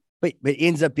 Yeah. but it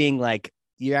ends up being like,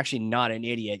 you're actually not an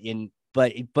idiot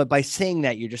but by saying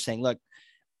that, you're just saying, look,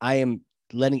 I am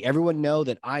letting everyone know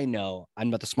that I know I'm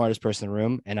not the smartest person in the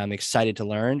room and I'm excited to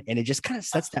learn. And it just kind of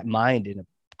sets that mind in a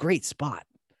great spot.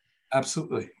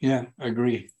 Absolutely. Yeah.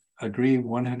 Agree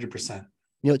 100%.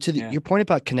 To Yeah. your point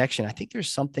about connection, I think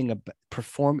there's something about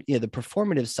the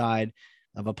performative side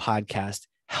of a podcast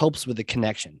helps with the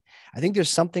connection. I think there's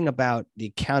something about the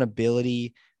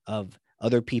accountability of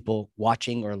other people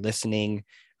watching or listening,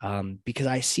 because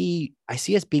I see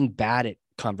us being bad at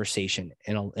conversation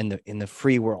in the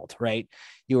free world, right?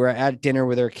 You were at dinner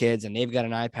with our kids and they've got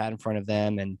an iPad in front of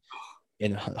them, and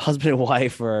husband and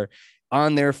wife are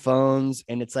on their phones,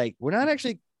 and it's like, we're not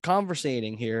actually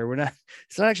conversating here.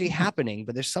 It's not actually happening.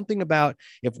 But there's something about,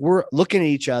 if we're looking at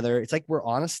each other, it's like we're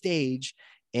on a stage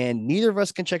and neither of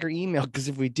us can check our email, because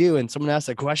if we do and someone asks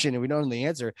a question and we don't know the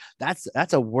answer, that's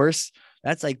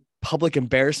like public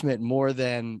embarrassment more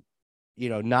than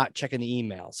not checking the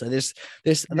email. So there's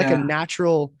like a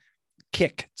natural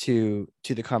kick to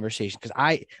the conversation, because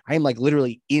I am like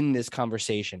literally in this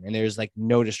conversation and there's like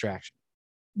no distraction.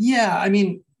 Yeah. I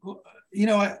mean,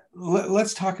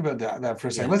 let's talk about that for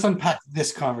a second. Yeah. Let's unpack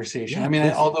this conversation. Yeah, I mean,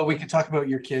 please. although we could talk about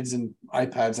your kids and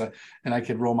iPads, and I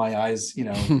could roll my eyes,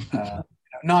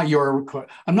 not your,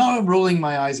 I'm not rolling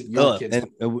my eyes at your kids.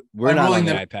 We're I'm not rolling on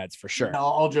the them, iPads for sure.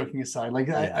 all joking aside, like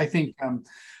yeah. I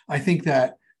think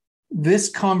that this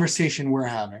conversation we're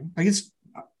having, like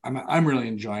I'm really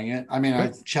enjoying it. I mean,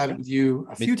 I've chatted with you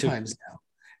a few times now,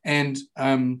 and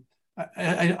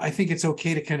I think it's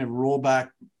okay to kind of roll back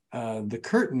the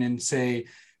curtain and say,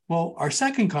 well, our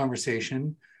second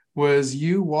conversation was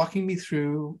you walking me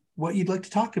through what you'd like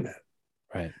to talk about.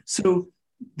 Right. So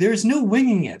there's no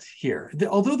winging it here.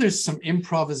 Although there's some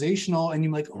improvisational, and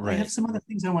you're like, I have some other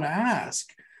things I want to ask,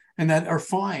 and that are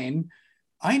fine.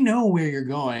 I know where you're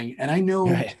going, and I know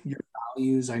your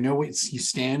values. I know what you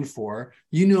stand for.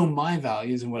 You know my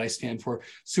values and what I stand for.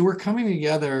 So we're coming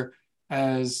together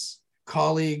as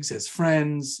colleagues, as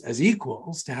friends, as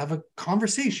equals, to have a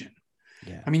conversation.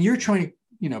 Yeah. I mean, you're trying to,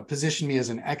 position me as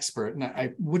an expert,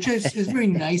 and which is very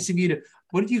nice of you to.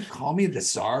 What did you call me? The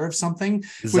czar of something?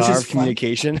 Czar of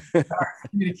communication.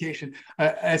 Communication.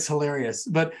 It's hilarious.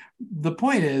 But the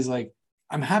point is, like,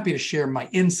 I'm happy to share my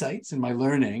insights and my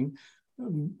learning.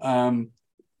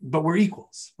 But we're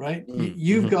equals, right?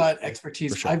 You've got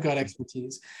expertise. Sure. I've got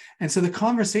expertise. And so the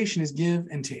conversation is give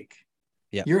and take.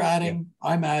 Yep. You're adding,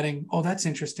 I'm adding. Oh, that's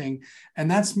interesting.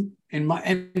 And that's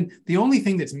and the only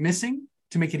thing that's missing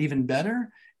to make it even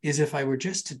better is if I were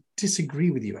just to disagree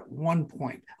with you at one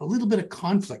point. A little bit of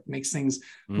conflict makes things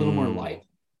a little more light,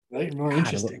 right? More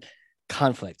interesting.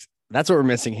 Conflict. That's what we're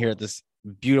missing here at this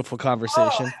beautiful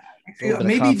conversation.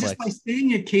 Maybe just by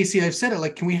saying it, Casey, I've said it,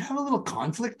 like, can we have a little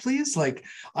conflict, please? Like,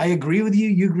 I agree with you,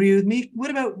 you agree with me. What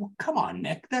about, come on,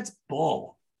 Nick, that's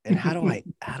bull. And how do I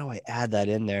add that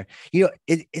in there?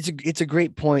 It's a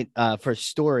great point for a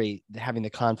story, having the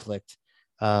conflict.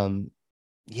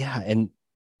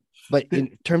 But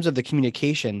in terms of the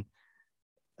communication,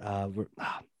 I don't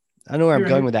know where I'm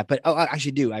going with that, but I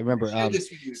actually do. I remember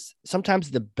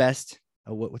sometimes the best.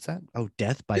 What's that? Oh,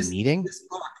 Death by Meeting. This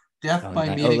book, Death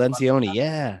by Meeting. Oh, Lencioni,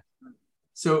 yeah.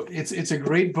 So it's a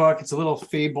great book. It's a little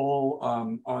fable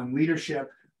on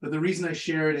leadership. But the reason I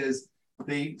share it is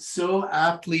they so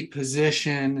aptly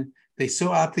position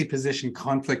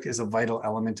conflict as a vital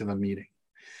element of a meeting.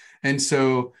 And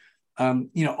so,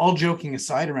 all joking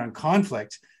aside around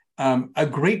conflict, a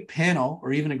great panel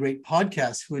or even a great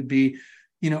podcast would be,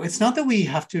 it's not that we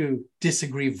have to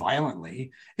disagree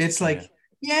violently. It's like,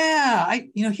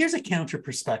 here's a counter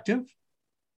perspective.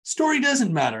 Story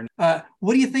doesn't matter.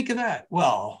 What do you think of that?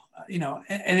 Well,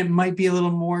 and it might be a little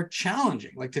more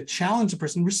challenging, like to challenge a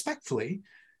person respectfully.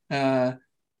 But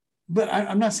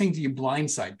I'm not saying to you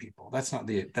blindside people. That's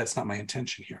not my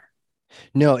intention here.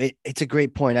 No, it's a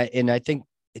great point. I think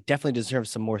it definitely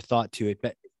deserves some more thought to it.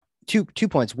 But two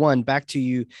points. One, back to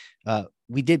you.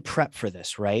 We did prep for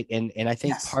this, right? And I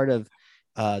think part of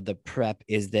the prep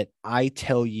is that I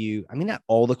tell you, I mean, not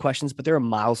all the questions, but there are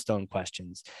milestone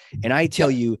questions. And I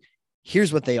tell you,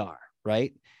 here's what they are,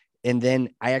 right? And then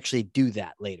I actually do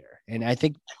that later. And I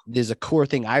think there's a core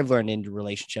thing I've learned in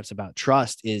relationships about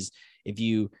trust is if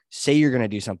you say you're going to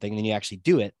do something and then you actually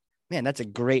do it, man, that's a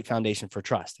great foundation for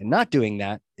trust. And not doing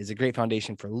that is a great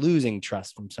foundation for losing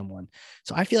trust from someone.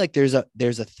 So I feel like there's a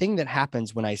thing that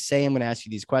happens when I say I'm going to ask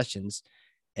you these questions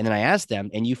and then I ask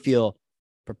them and you feel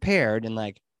prepared and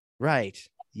like, right,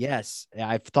 yes,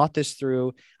 I've thought this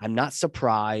through. I'm not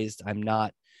surprised. I'm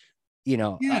not,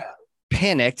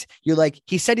 panicked. You're like,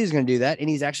 he said he's going to do that and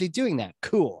he's actually doing that.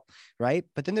 Cool. right?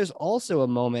 But then there's also a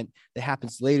moment that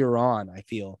happens later on. I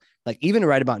feel like even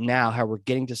right about now, how we're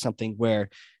getting to something where,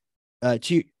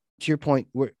 to your point,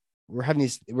 we're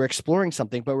exploring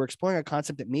something, but we're exploring a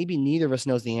concept that maybe neither of us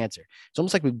knows the answer. It's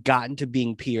almost like we've gotten to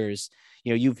being peers.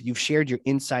 You know, you've shared your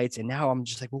insights, and now I'm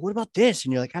just like, well, what about this?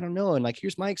 And you're like, I don't know. And like,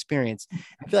 here's my experience.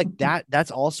 I feel like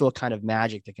that's also a kind of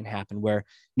magic that can happen where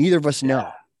neither of us know.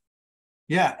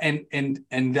 Yeah,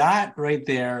 and that right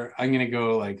there, I'm gonna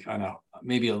go like on a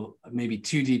maybe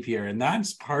too deep here, and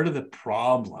that's part of the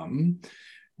problem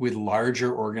with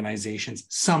larger organizations.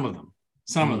 Some of them,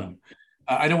 some of them.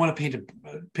 I don't want to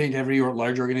paint every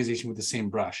large organization with the same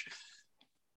brush.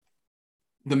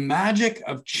 The magic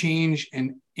of change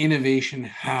and innovation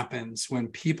happens when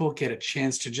people get a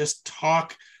chance to just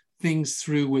talk things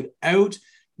through without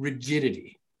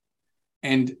rigidity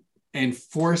and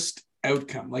forced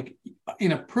outcome. Like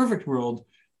in a perfect world,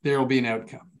 there will be an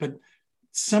outcome. But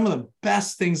some of the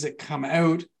best things that come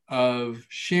out of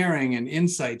sharing and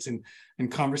insights and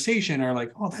conversation are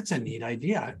like, oh, that's a neat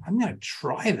idea. I'm going to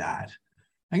try that.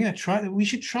 I'm going to try that. We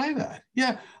should try that.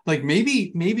 Yeah. Like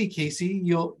maybe Casey,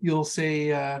 you'll say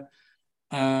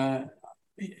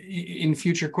in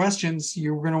future questions,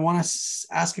 you're going to want to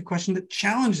ask a question that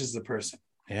challenges the person.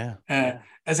 Yeah.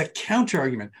 As a counter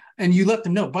argument. And you let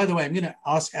them know, by the way, I'm going to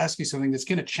ask you something that's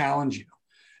going to challenge you.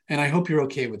 And I hope you're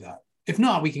okay with that. If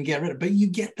not, we can get rid of it. But you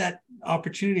get that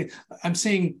opportunity. I'm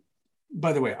saying,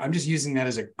 by the way, I'm just using that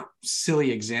as a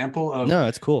silly example of no,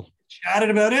 it's cool. Chatted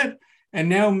about it. And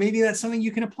now maybe that's something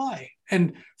you can apply.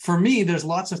 And for me, there's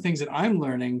lots of things that I'm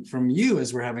learning from you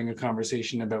as we're having a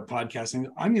conversation about podcasting.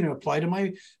 I'm going to apply to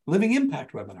my Living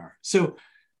Impact webinar. So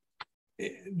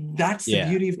that's the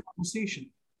beauty of conversation.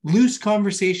 Loose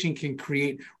conversation can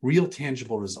create real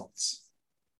tangible results.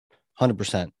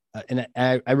 100%. And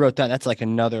I wrote that. That's like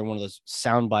another one of those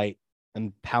soundbite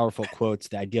and powerful quotes.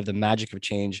 The idea of the magic of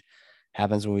change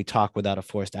happens when we talk without a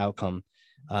forced outcome.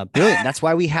 Brilliant. That's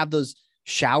why we have those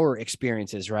shower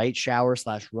experiences, right? Shower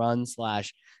 / run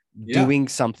 / doing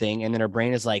something. And then our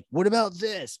brain is like, what about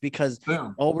this? Because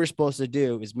all we're supposed to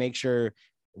do is make sure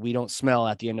we don't smell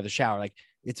at the end of the shower. Like,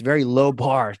 it's a very low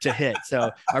bar to hit.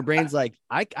 So our brain's like,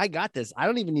 I got this. I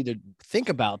don't even need to think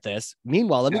about this.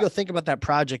 Meanwhile, let me go think about that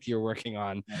project you're working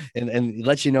on and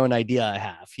let you know an idea I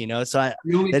have, you know? So that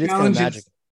is kind of magic.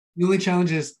 The only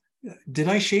challenge is, did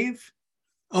I shave?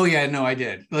 Oh yeah, no, I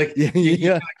did. Like,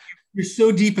 you're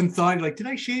so deep in thought. You're like, did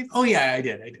I shave? Oh yeah, I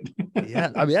did. Yeah.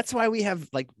 I mean, that's why we have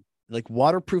like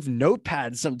waterproof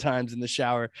notepads sometimes in the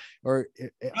shower, or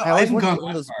I always want to get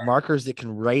one of those markers that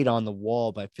can write on the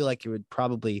wall, but I feel like it would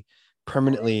probably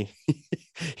permanently,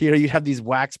 you'd have these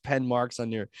wax pen marks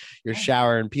on your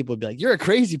shower and people would be like, you're a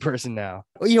crazy person now.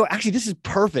 Well, actually this is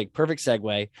perfect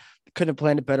segue. Couldn't have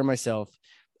planned it better myself.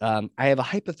 I have a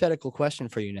hypothetical question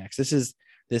for you next. This is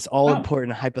this all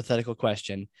important hypothetical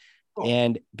question. Cool.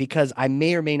 And because I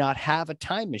may or may not have a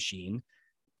time machine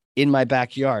in my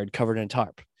backyard covered in a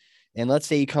tarp. And let's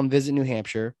say you come visit New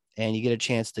Hampshire and you get a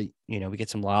chance to, we get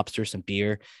some lobster, some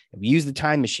beer, and we use the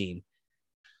time machine.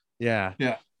 Yeah.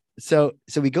 Yeah. So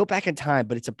we go back in time,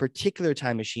 but it's a particular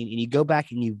time machine, and you go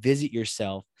back and you visit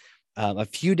yourself a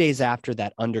few days after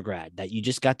that undergrad, that you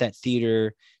just got that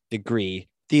theater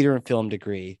and film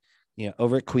degree,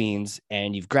 over at Queens,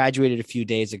 and you've graduated a few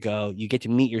days ago. You get to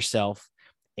meet yourself,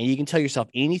 and you can tell yourself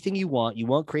anything you want. You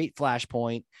won't create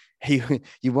Flashpoint.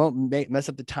 You won't mess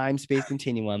up the time-space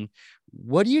continuum.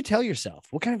 What do you tell yourself?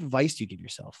 What kind of advice do you give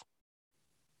yourself?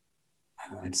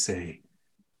 I'd say,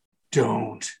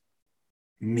 don't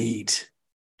meet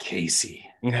Casey.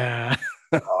 Yeah.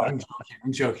 I'm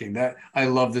joking. That I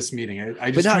love this meeting.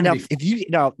 I just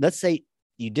let's say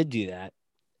you did do that,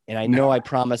 and I know I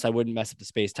promised I wouldn't mess up the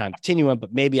space-time continuum,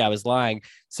 but maybe I was lying.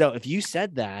 So if you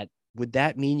said that, would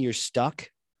that mean you're stuck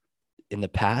in the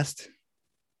past?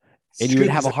 And you would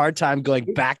have a hard time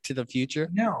going back to the future?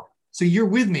 No. So you're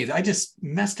with me. I just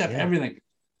messed up everything.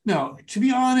 No, to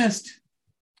be honest,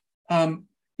 I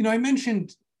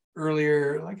mentioned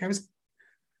earlier, like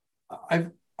I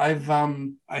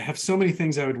have so many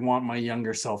things I would want my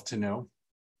younger self to know.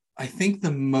 I think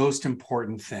the most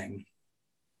important thing,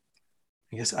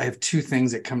 I guess I have two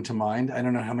things that come to mind. I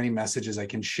don't know how many messages I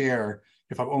can share.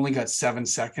 If I've only got 7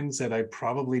 seconds, that I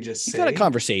probably just say. You've got a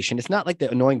conversation. It's not like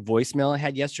the annoying voicemail I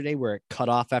had yesterday where it cut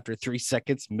off after 3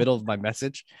 seconds, middle of my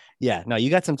message. Yeah, no, you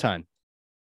got some time.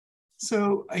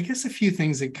 So I guess a few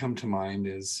things that come to mind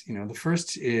is, the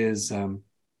first is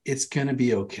it's going to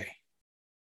be okay.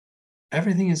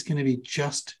 Everything is going to be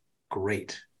just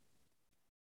great.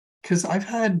 Because I've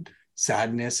had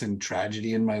sadness and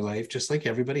tragedy in my life, just like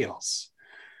everybody else.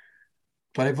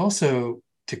 But I've also,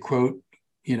 to quote,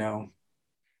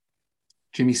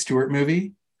 Jimmy Stewart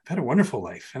movie. I've had a wonderful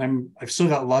life, and I've still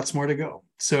got lots more to go.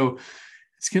 So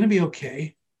it's going to be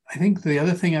okay. I think the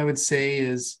other thing I would say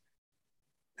is,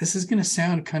 this is going to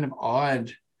sound kind of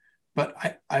odd, but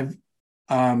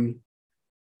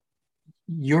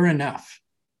you're enough.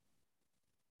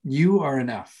 You are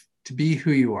enough to be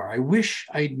who you are. I wish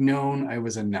I'd known I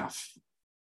was enough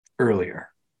earlier.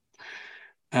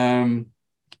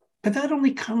 But that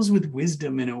only comes with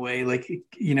wisdom in a way. Like,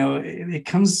 it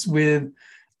comes with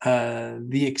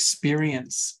the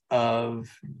experience of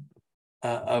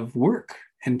work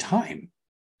and time.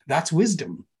 That's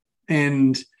wisdom.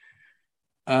 And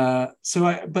but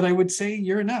I would say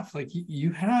you're enough. Like,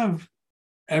 you have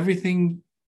everything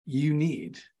you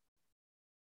need,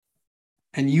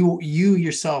 and you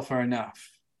yourself are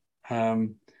enough.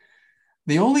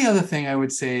 The only other thing I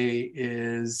would say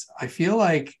is, I feel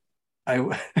like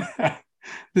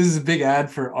this is a big ad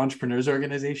for Entrepreneurs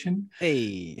Organization.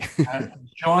 Hey.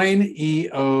 Join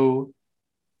EO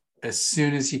as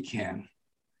soon as you can.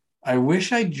 I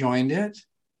wish I joined it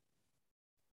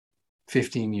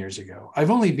 15 years ago.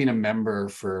 I've only been a member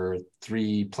for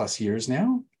 3+ years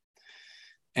now,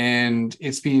 and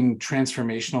it's been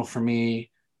transformational for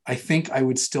me. I think I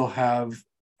would still have,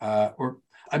 or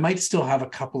I might still have a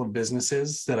couple of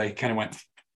businesses that I kind of went,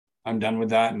 I'm done with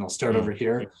that, and I'll start over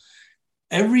here.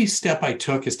 Every step I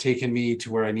took has taken me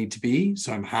to where I need to be,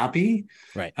 so I'm happy.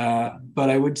 Right. But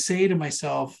I would say to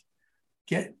myself,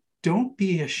 don't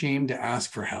be ashamed to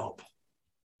ask for help.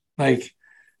 Like,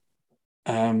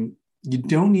 you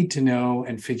don't need to know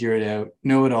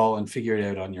it all and figure it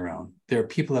out on your own. There are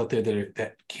people out there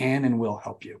that can and will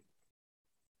help you.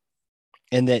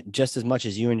 And that just as much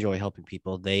as you enjoy helping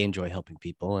people, they enjoy helping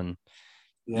people, and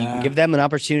you can give them an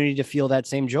opportunity to feel that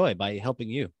same joy by helping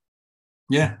you.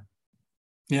 Yeah.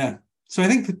 Yeah. So I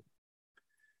think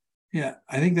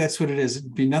that's what it is.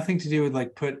 It'd be nothing to do with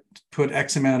like put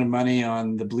X amount of money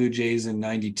on the Blue Jays in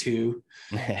 92.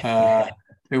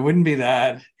 It wouldn't be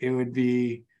that. It would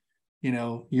be,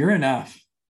 you're enough.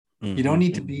 Mm-hmm. You don't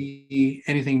need to be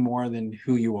anything more than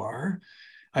who you are.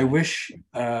 I wish,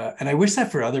 and I wish that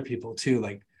for other people too,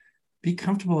 like, be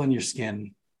comfortable in your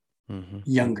skin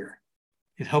younger.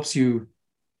 It helps you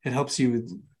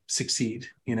succeed,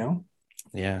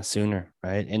 Yeah, sooner,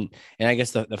 right? And I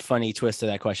guess the funny twist to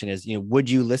that question is, would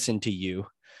you listen to you?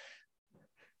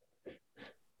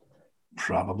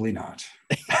 Probably not.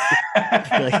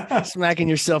 Like smacking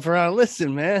yourself around.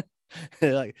 Listen, man.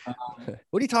 Like,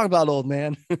 what are you talking about, old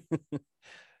man?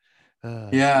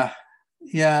 Yeah.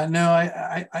 No,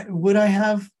 I would.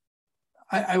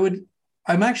 I would.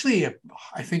 I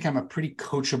think I'm a pretty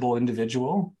coachable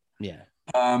individual. Yeah.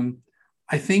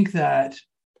 I think that,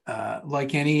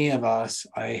 like any of us,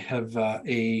 I have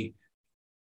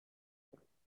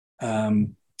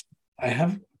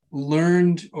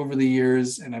learned over the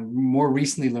years, and I've more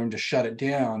recently learned to shut it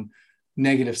down,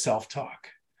 negative self-talk.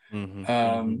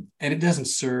 And it doesn't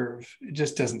serve. It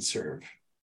just doesn't serve.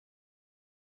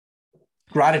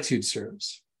 Gratitude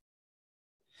serves.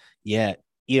 Yeah.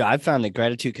 I've found that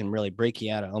gratitude can really break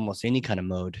you out of almost any kind of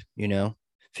mode,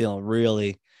 feeling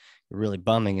really, really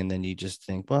bumming. And then you just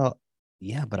think, well,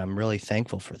 yeah, but I'm really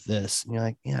thankful for this. And you're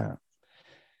like,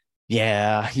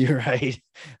 yeah, you're right.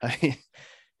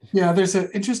 Yeah, there's an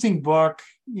interesting book,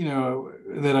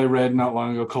 that I read not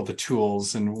long ago called The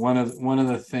Tools. And one of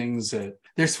the things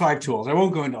there's 5 tools. I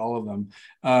won't go into all of them,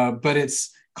 but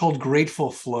it's called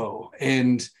Grateful Flow.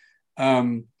 And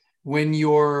when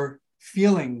you're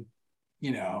feeling,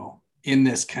 in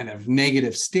this kind of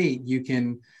negative state, you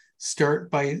can start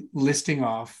by listing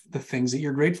off the things that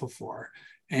you're grateful for.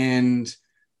 And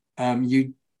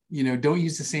you don't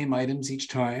use the same items each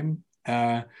time,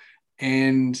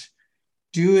 and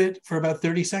do it for about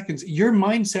 30 seconds. Your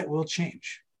mindset will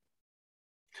change.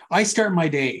 I start my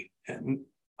day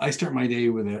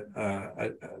with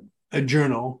a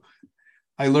journal.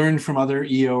 I learned from other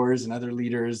EOers and other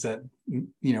leaders that,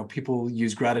 people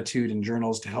use gratitude and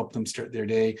journals to help them start their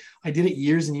day. I did it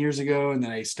years and years ago, and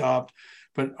then I stopped.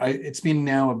 But it's been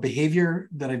now a behavior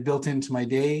that I built into my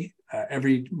day.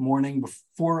 Every morning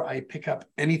before I pick up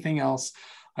anything else,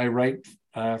 I write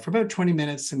for about 20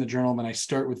 minutes in the journal, and I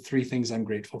start with 3 things I'm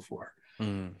grateful for.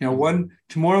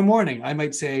 Tomorrow morning, I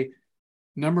might say,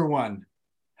 number 1,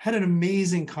 had an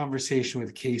amazing conversation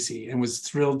with Casey and was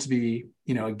thrilled to be,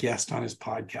 a guest on his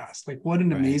podcast. Like, what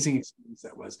an amazing experience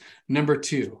that was. Number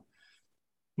 2,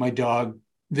 my dog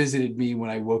visited me when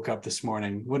I woke up this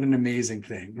morning. What an amazing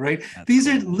thing, right? These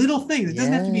are little things. It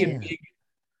doesn't have to be a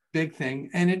big thing.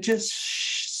 And it just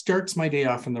starts my day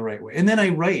off in the right way. And then I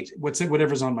write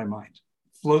whatever's on my mind.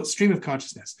 Stream of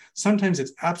consciousness. Sometimes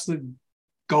it's absolute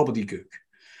gobbledygook.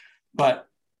 but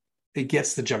it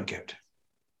gets the junk out.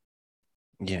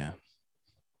 Yeah.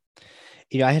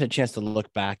 I had a chance to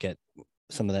look back at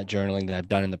some of that journaling that I've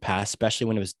done in the past, especially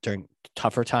when it was during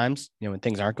tougher times, when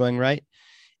things aren't going right.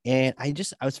 And I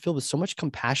was filled with so much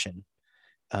compassion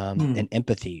and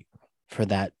empathy for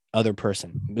that other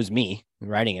person. It was me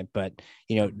writing it, but,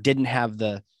 didn't have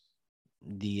the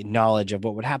knowledge of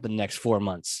what would happen the next 4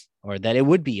 months or that it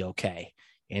would be okay.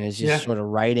 And is just sort of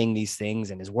writing these things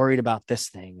and is worried about this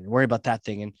thing and worried about that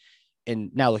thing.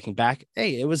 And now looking back,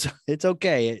 hey, it's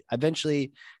okay.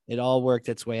 Eventually it all worked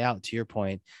its way out, to your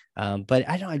point. But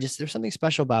I don't know, there's something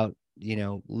special about,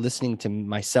 listening to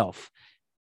myself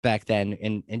back then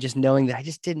and just knowing that I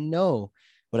just didn't know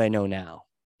what I know now,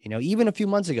 even a few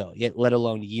months ago, yet let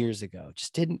alone years ago,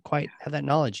 just didn't quite have that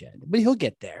knowledge yet, but he'll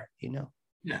get there.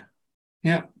 Yeah.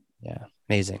 Yeah. Yeah.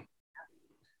 Amazing.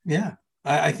 Yeah.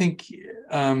 I think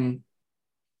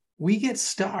we get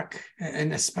stuck,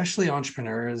 and especially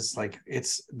entrepreneurs, like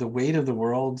it's the weight of the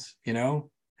world,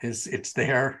 it's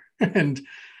there. And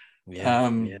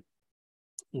Yeah.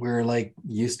 we're like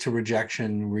used to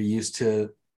rejection. We're used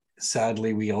to,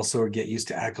 sadly, we also get used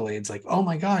to accolades like, oh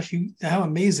my gosh, how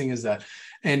amazing is that?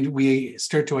 And we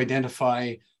start to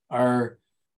identify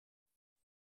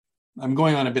I'm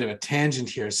going on a bit of a tangent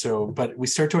here. But we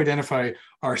start to identify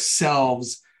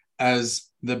ourselves as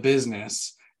the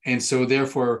business. And so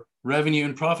therefore revenue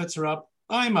and profits are up,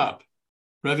 I'm up.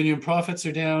 Revenue and profits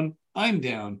are down, I'm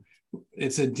down.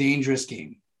 It's a dangerous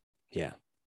game. Yeah.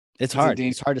 It's hard.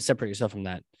 It's hard to separate yourself from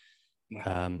that.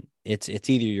 It's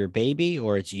either your baby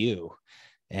or it's you.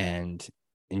 And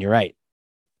you're right.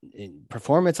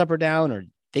 Performance up or down, or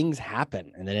things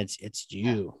happen, and then it's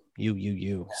you.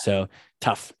 So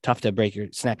tough to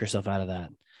snap yourself out of that.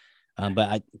 But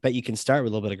I bet you can start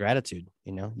with a little bit of gratitude.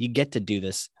 You get to do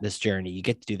this journey. You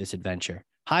get to do this adventure,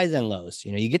 highs and lows.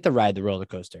 You get to ride the roller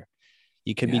coaster.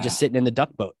 You could be just sitting in the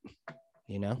duck boat,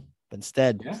 but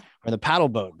instead or the paddle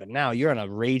boat. But now you're on a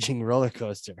raging roller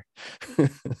coaster.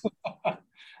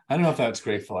 I don't know if that's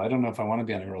grateful. I don't know if I want to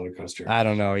be on a roller coaster. I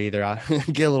don't know either. I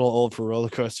get a little old for roller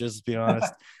coasters, to be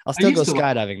honest. I'll still go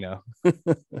skydiving though.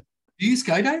 Do you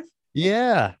skydive?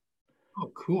 Yeah.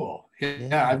 Oh, cool.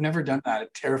 Yeah, I've never done that.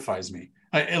 It terrifies me.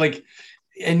 I like,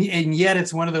 and yet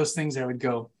it's one of those things I would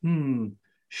go,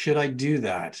 should I do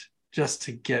that just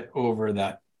to get over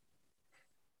that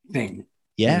thing?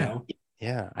 Yeah.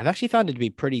 Yeah. I've actually found it to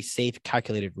be pretty safe,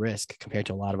 calculated risk compared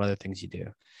to a lot of other things you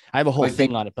do. I have a whole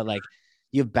thing on it, but like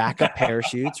you have backup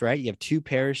parachutes, right? You have 2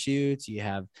 parachutes. You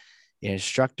have an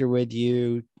instructor with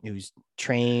you who's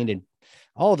trained and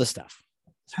all the stuff.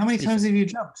 How many times have you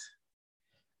jumped?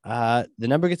 The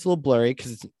number gets a little blurry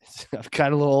because I've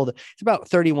got a little old. It's about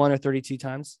 31 or 32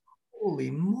 times.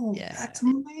 Holy moly, that's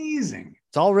amazing.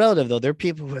 It's all relative though. There are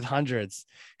people with hundreds.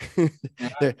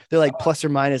 they're like plus or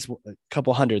minus a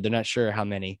couple hundred. They're not sure how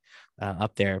many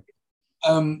up there.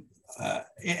 And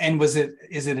is it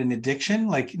an addiction?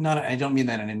 Like, I don't mean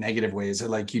that in a negative way. Is it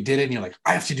like you did it and you're like,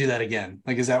 I have to do that again?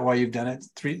 Like, is that why you've done it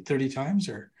 30 times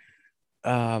or?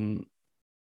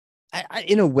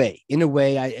 In a way,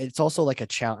 it's also like a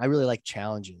challenge. I really like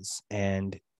challenges,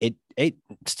 and it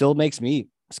still makes me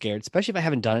scared, especially if I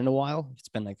haven't done it in a while. It's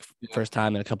been like first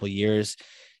time in a couple of years.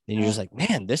 Then you're just like,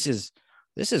 man, this is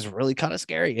really kind of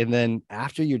scary. And then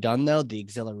after you're done though, the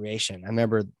exhilaration. I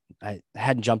remember I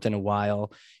hadn't jumped in a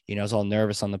while. I was all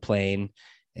nervous on the plane,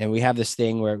 and we have this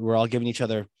thing where we're all giving each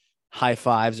other high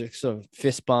fives or sort of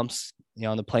fist bumps,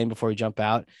 on the plane before we jump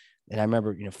out. And I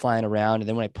remember, flying around. And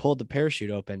then when I pulled the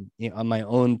parachute open, on my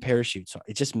own parachute, so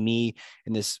it's just me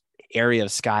in this area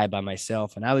of sky by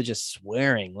myself. And I was just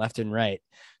swearing left and right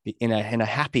in a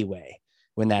happy way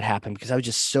when that happened, because I was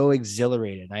just so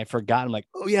exhilarated. And I forgot, I'm like,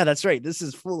 oh yeah, that's right. This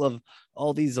is full of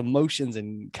all these emotions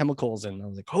and chemicals. And I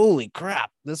was like, holy crap,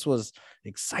 this was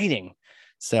exciting.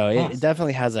 So it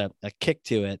definitely has a kick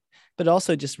to it, but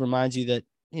also just reminds you that,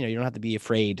 you don't have to be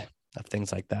afraid of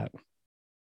things like that.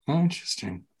 Oh,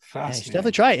 interesting. Yeah, you should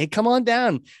definitely try it. Hey, come on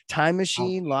down. Time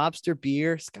machine, lobster,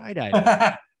 beer,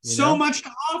 skydiving. So much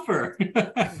to offer.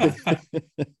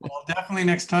 Well, definitely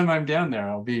next time I'm down there,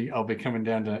 I'll be coming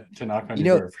down to knock on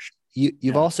your door. For sure.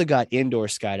 You've also got indoor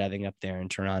skydiving up there in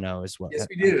Toronto as well. Yes,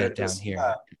 we do. Down here.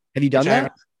 Have you done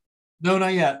that? No,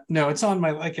 not yet. No, it's on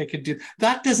my, I could do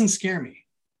that. Doesn't scare me.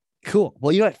 Cool.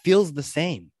 Well, it feels the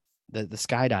same. The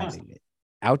skydiving,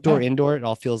 outdoor, indoor, it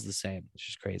all feels the same, which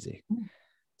is crazy.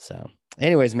 So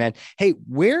anyways, man, hey,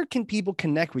 where can people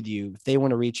connect with you if they want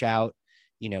to reach out,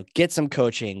 get some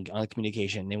coaching on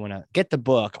communication? They want to get the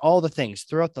book, all the things,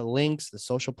 throw out the links, the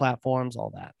social platforms,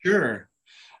 all that. Sure.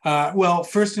 Well,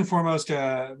 first and foremost,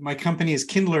 my company is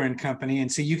Kindler and Company.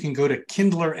 And so you can go to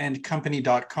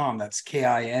kindlerandcompany.com. That's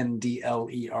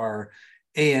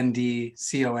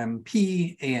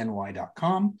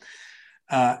KINDLERANDCOMPANY.com.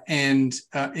 And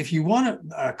if you want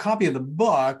a copy of the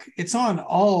book, it's on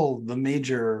all the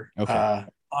major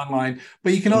online,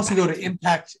 but you can also go to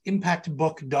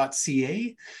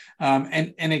impactbook.ca,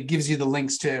 and it gives you the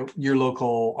links to your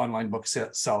local online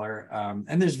bookseller.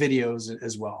 And there's videos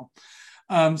as well.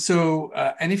 And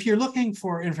if you're looking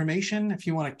for information, if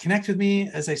you want to connect with me,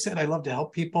 as I said, I love to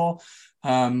help people.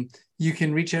 You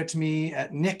can reach out to me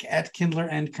at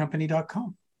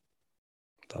nick@kindlerandcompany.com.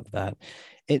 Love that.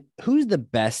 Who's the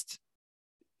best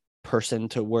person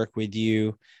to work with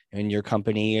you and your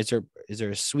company? Is there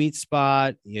a sweet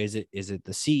spot? Is it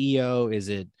the CEO? Is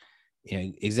it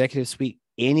executive suite?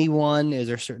 Anyone? Is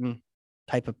there a certain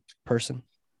type of person?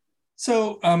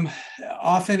 So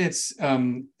often it's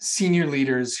senior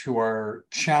leaders who are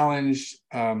challenged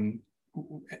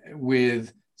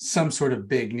with some sort of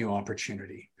big new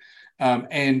opportunity.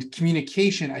 And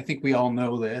communication, I think we all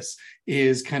know this,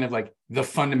 is kind of like the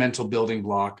fundamental building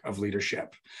block of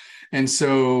leadership. And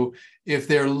so if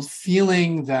they're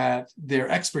feeling that their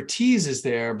expertise is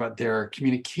there, but their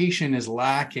communication is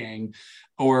lacking,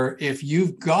 or if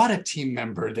you've got a team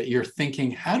member that you're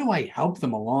thinking, how do I help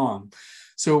them along?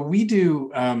 So we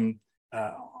do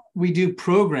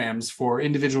programs for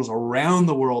individuals around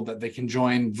the world that they can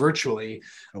join virtually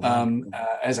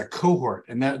as a cohort.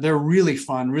 And they're really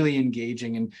fun, really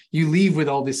engaging. And you leave with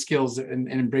all these skills and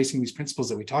embracing these principles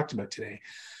that we talked about today.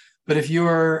 But if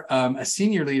you're a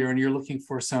senior leader and you're looking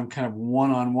for some kind of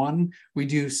one-on-one, we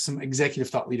do some executive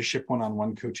thought leadership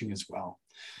one-on-one coaching as well.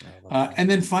 And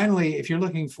then finally, if you're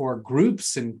looking for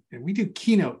groups, and we do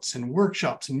keynotes and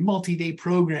workshops and multi-day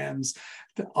programs,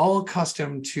 all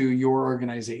custom to your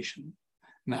organization.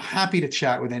 And I'm happy to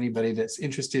chat with anybody that's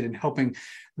interested in helping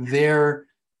their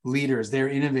leaders, their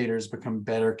innovators become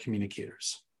better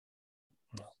communicators.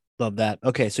 Love that.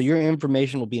 Okay, so your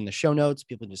information will be in the show notes.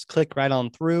 People just click right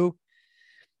on through,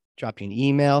 drop you an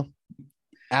email,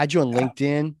 add you on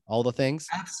LinkedIn, all the things.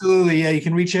 Absolutely. Yeah, you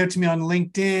can reach out to me on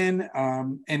LinkedIn.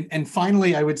 And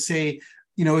finally, I would say,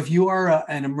 if you are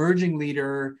an emerging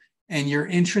leader and you're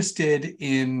interested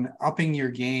in upping your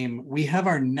game, we have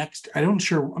our next, I'm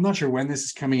not sure when this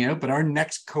is coming out, but our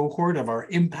next cohort of our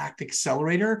Impact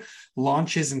Accelerator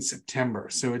launches in September.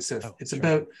 So it's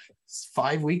about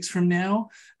 5 weeks from now.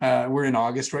 We're in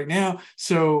August right now.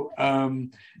 So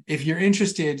if you're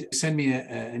interested, send me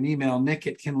an email,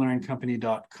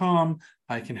 nick@kindlerandcompany.com.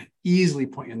 I can easily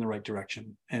point you in the right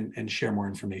direction and share more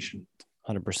information.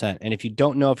 100%. And if you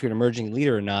don't know if you're an emerging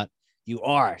leader or not, you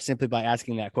are, simply by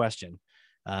asking that question.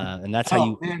 And that's how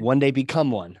you one day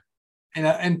become one.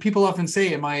 And people often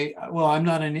say, I'm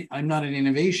not an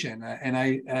innovation. And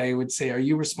I would say, are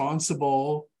you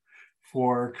responsible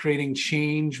for creating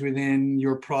change within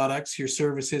your products, your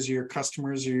services, or your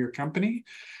customers, or your company?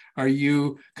 Are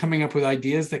you coming up with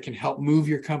ideas that can help move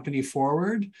your company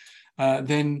forward?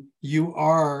 Then you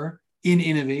are in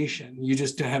innovation. You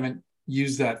just haven't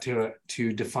used that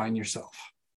to define yourself.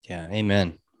 Yeah.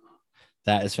 Amen.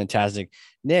 That is fantastic.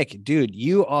 Nick, dude,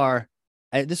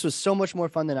 this was so much more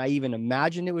fun than I even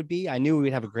imagined it would be. I knew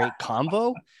we'd have a great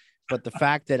convo, but the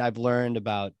fact that I've learned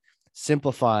about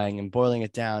simplifying and boiling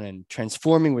it down and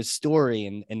transforming with story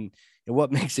and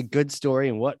what makes a good story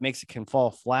and what makes it can fall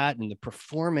flat and the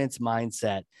performance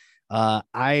mindset.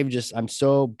 I'm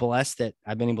so blessed that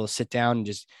I've been able to sit down and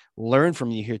just learn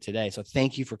from you here today. So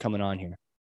thank you for coming on here.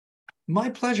 My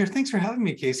pleasure. Thanks for having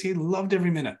me, Casey. Loved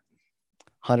every minute.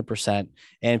 100%.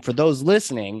 And for those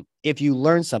listening, if you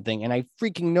learned something, and I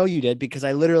freaking know you did, because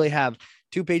I literally have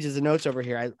 2 pages of notes over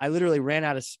here. I literally ran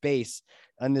out of space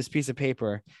on this piece of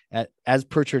paper as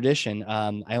per tradition.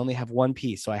 I only have 1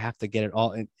 piece, so I have to get it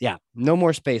all in. Yeah, no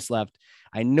more space left.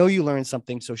 I know you learned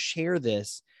something. So share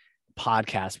this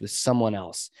podcast with someone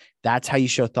else. That's how you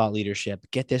show thought leadership.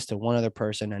 Get this to one other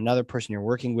person, another person you're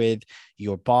working with,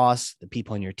 your boss, the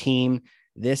people on your team.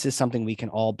 This is something we can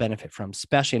all benefit from,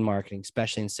 especially in marketing,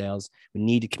 especially in sales. We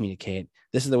need to communicate.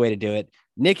 This is the way to do it.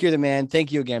 Nick, you're the man.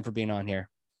 Thank you again for being on here.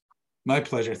 My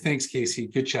pleasure. Thanks, Casey.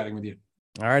 Good chatting with you.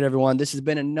 All right, everyone. This has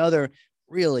been another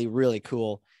really, really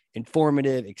cool,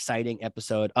 informative, exciting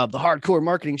episode of the Hardcore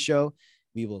Marketing Show.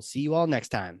 We will see you all next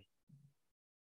time.